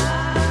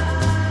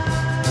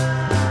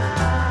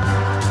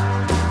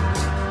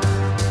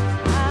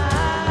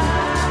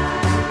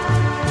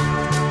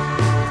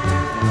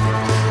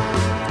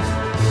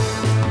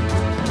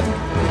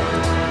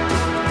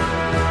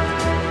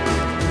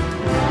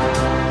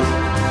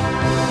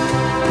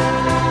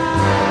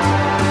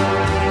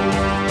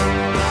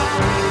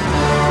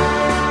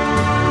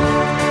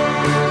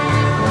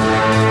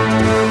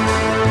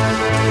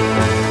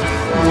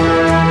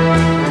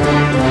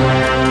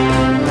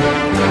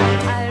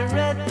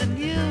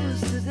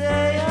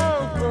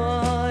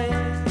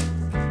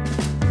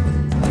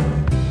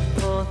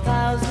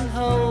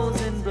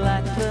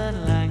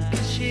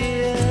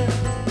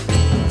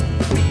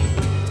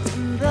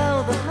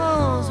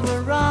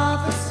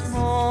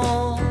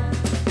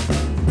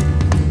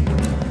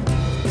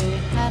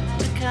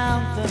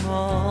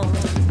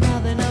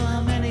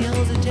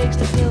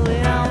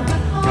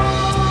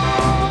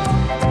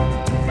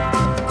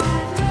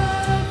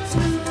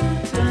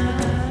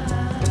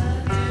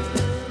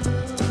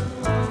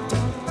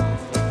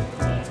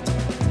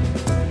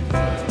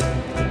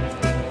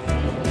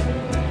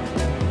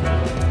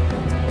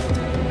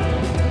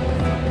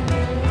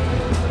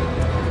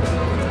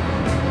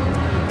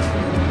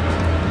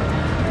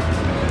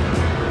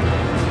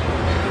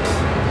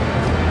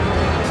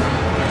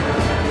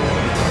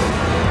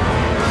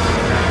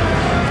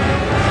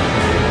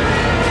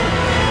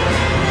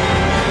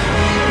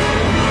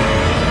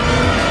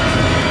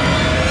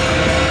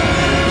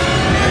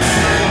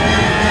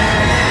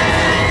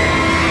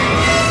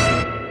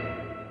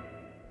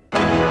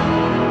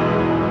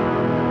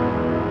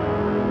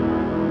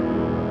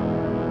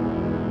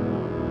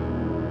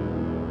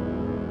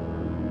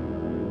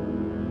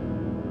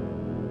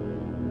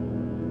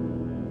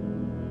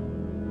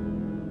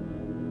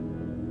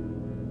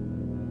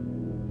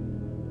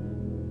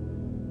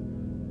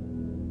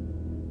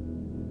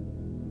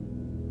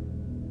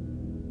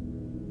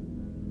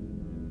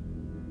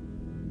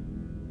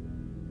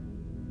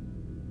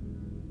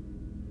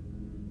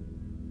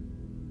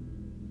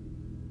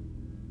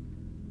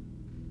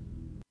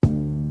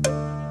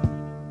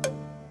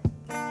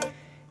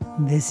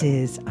 This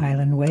is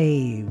Island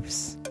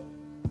Waves,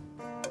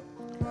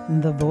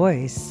 the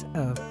voice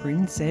of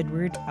Prince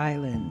Edward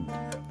Island.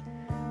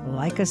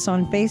 Like us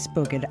on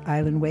Facebook at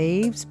Island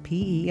Waves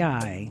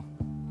PEI.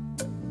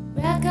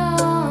 Back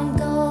on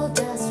gold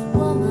dust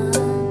woman,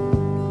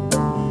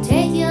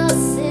 take your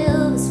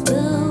silver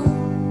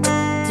spoon,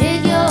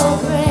 dig your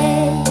grave.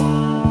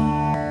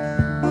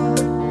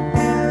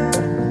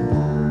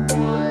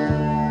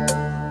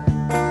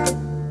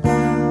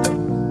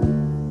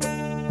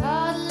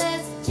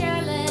 Heartless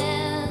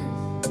churlin,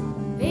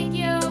 pick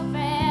your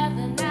path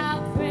and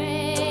I'll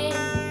pray.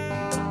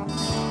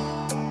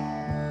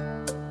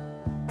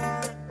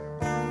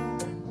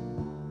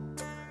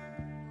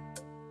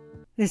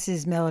 This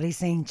is Melody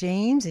St.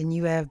 James, and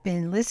you have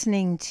been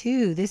listening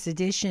to this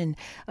edition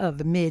of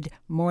the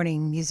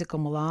Mid-Morning Musical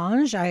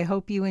Melange. I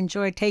hope you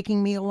enjoyed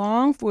taking me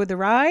along for the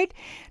ride.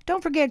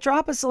 Don't forget,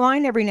 drop us a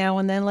line every now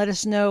and then. Let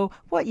us know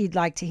what you'd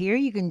like to hear.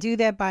 You can do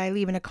that by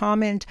leaving a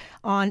comment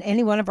on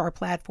any one of our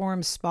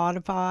platforms,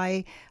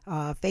 Spotify,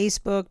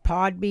 Facebook,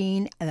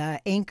 Podbean,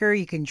 Anchor.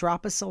 You can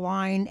drop us a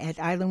line at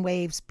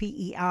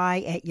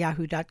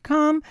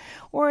islandwavespei@yahoo.com,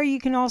 or you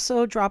can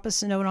also drop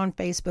us a note on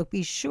Facebook.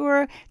 Be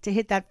sure to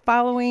hit that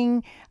following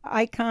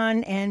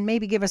icon and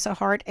maybe give us a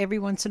heart every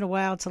once in a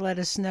while to let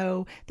us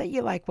know that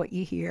you like what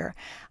you hear.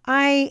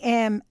 I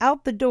am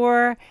out the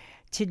door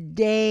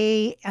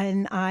today,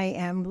 and I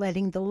am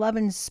letting the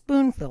Lovin'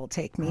 Spoonful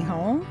take me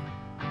home.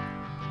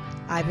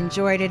 I've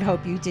enjoyed it.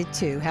 Hope you did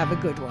too. Have a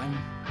good one.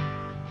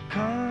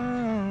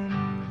 Come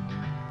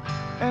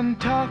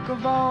and talk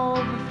of all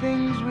the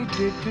things we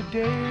did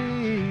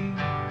today.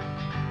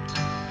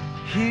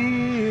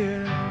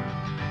 Here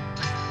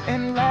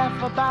and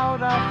laugh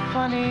about our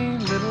funny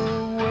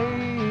little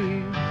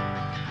ways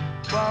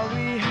while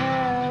we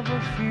have a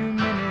few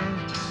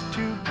minutes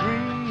to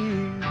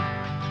breathe.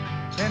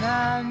 And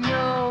I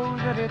know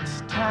that it's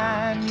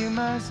time you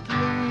must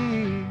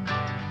leave,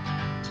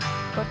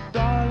 but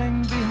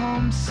darling, be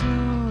home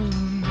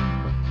soon.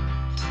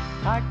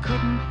 I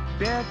couldn't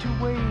bear to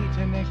wait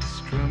an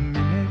extra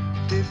minute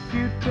if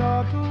you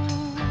dawdle.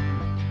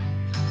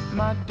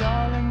 My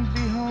darling,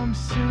 be home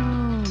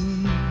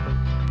soon.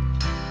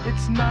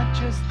 It's not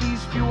just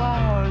these few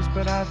hours,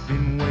 but I've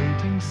been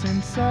waiting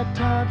since I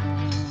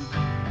toddled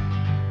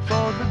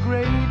for the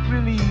great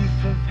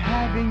relief of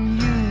having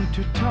you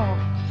to talk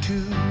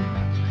to.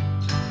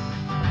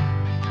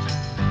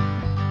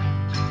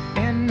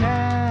 And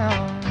now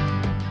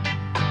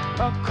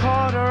a A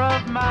quarter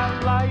of my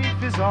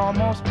life is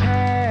almost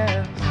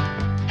past.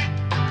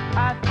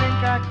 I think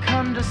I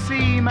come to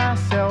see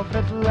myself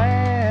at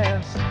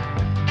last.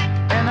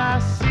 And I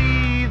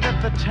see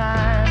that the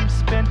time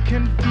spent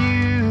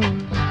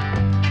confused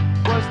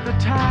was the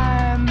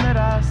time that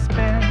I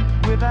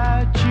spent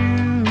without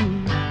you.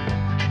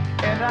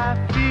 And I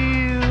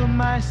feel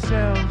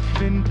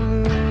myself in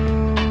blue.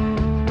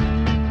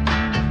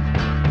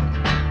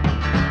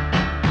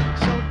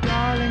 So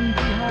darling,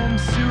 be home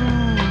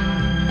soon.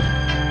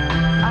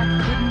 I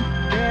couldn't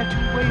bear to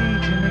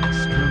wait an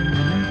extra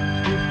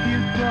minute if you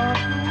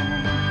don't.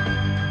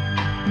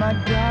 My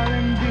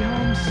darling, be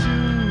home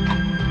soon.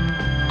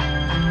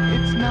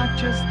 It's not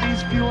just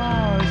these few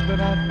hours, but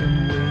I've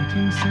been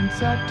waiting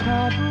since I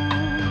toddled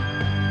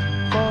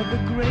for the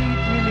great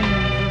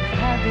relief of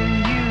having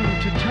you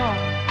to talk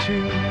to.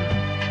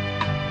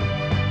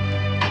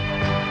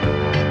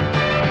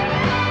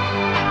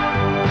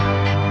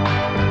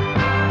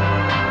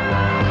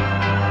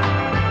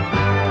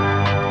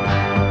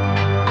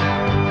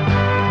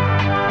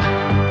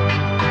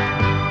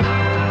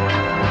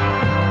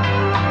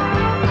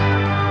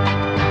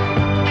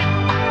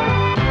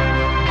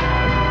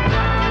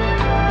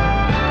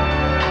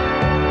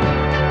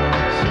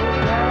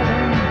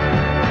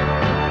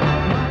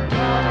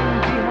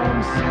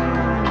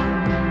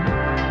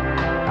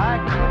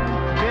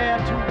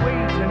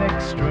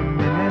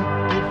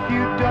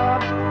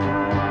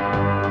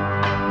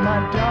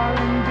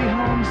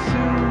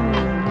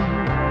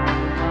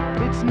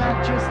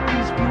 Just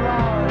these few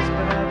hours,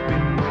 but I've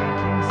been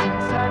waiting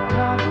since I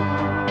toddled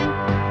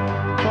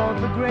for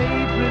the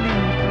great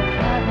relief of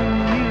having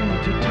you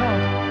to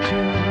talk to.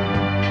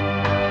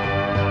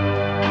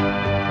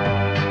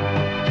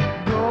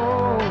 Go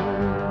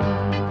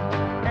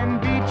and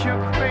beat your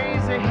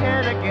crazy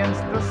head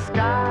against the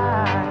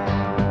sky.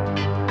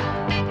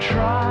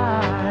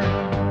 Try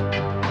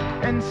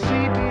and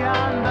see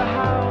beyond the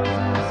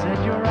houses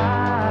and your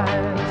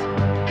eyes.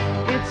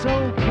 It's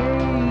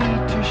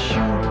okay to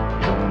shoot.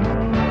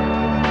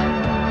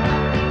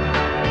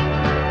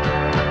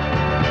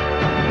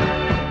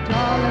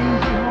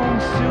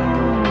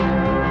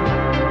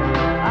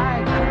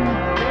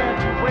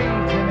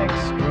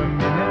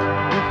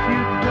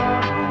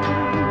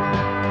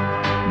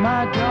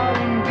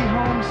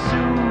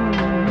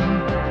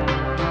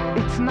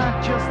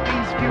 Not just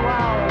these few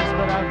hours,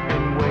 but I've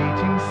been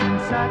waiting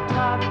since I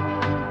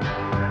toddled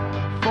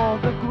for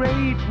the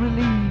great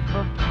relief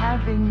of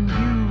having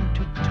you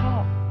to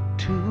talk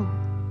to.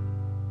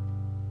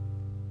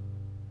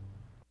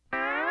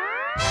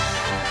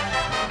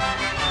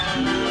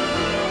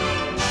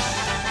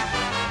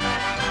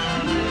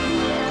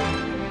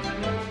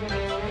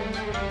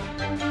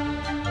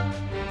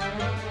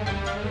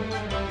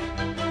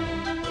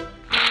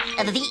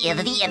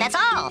 That's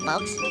all,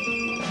 folks.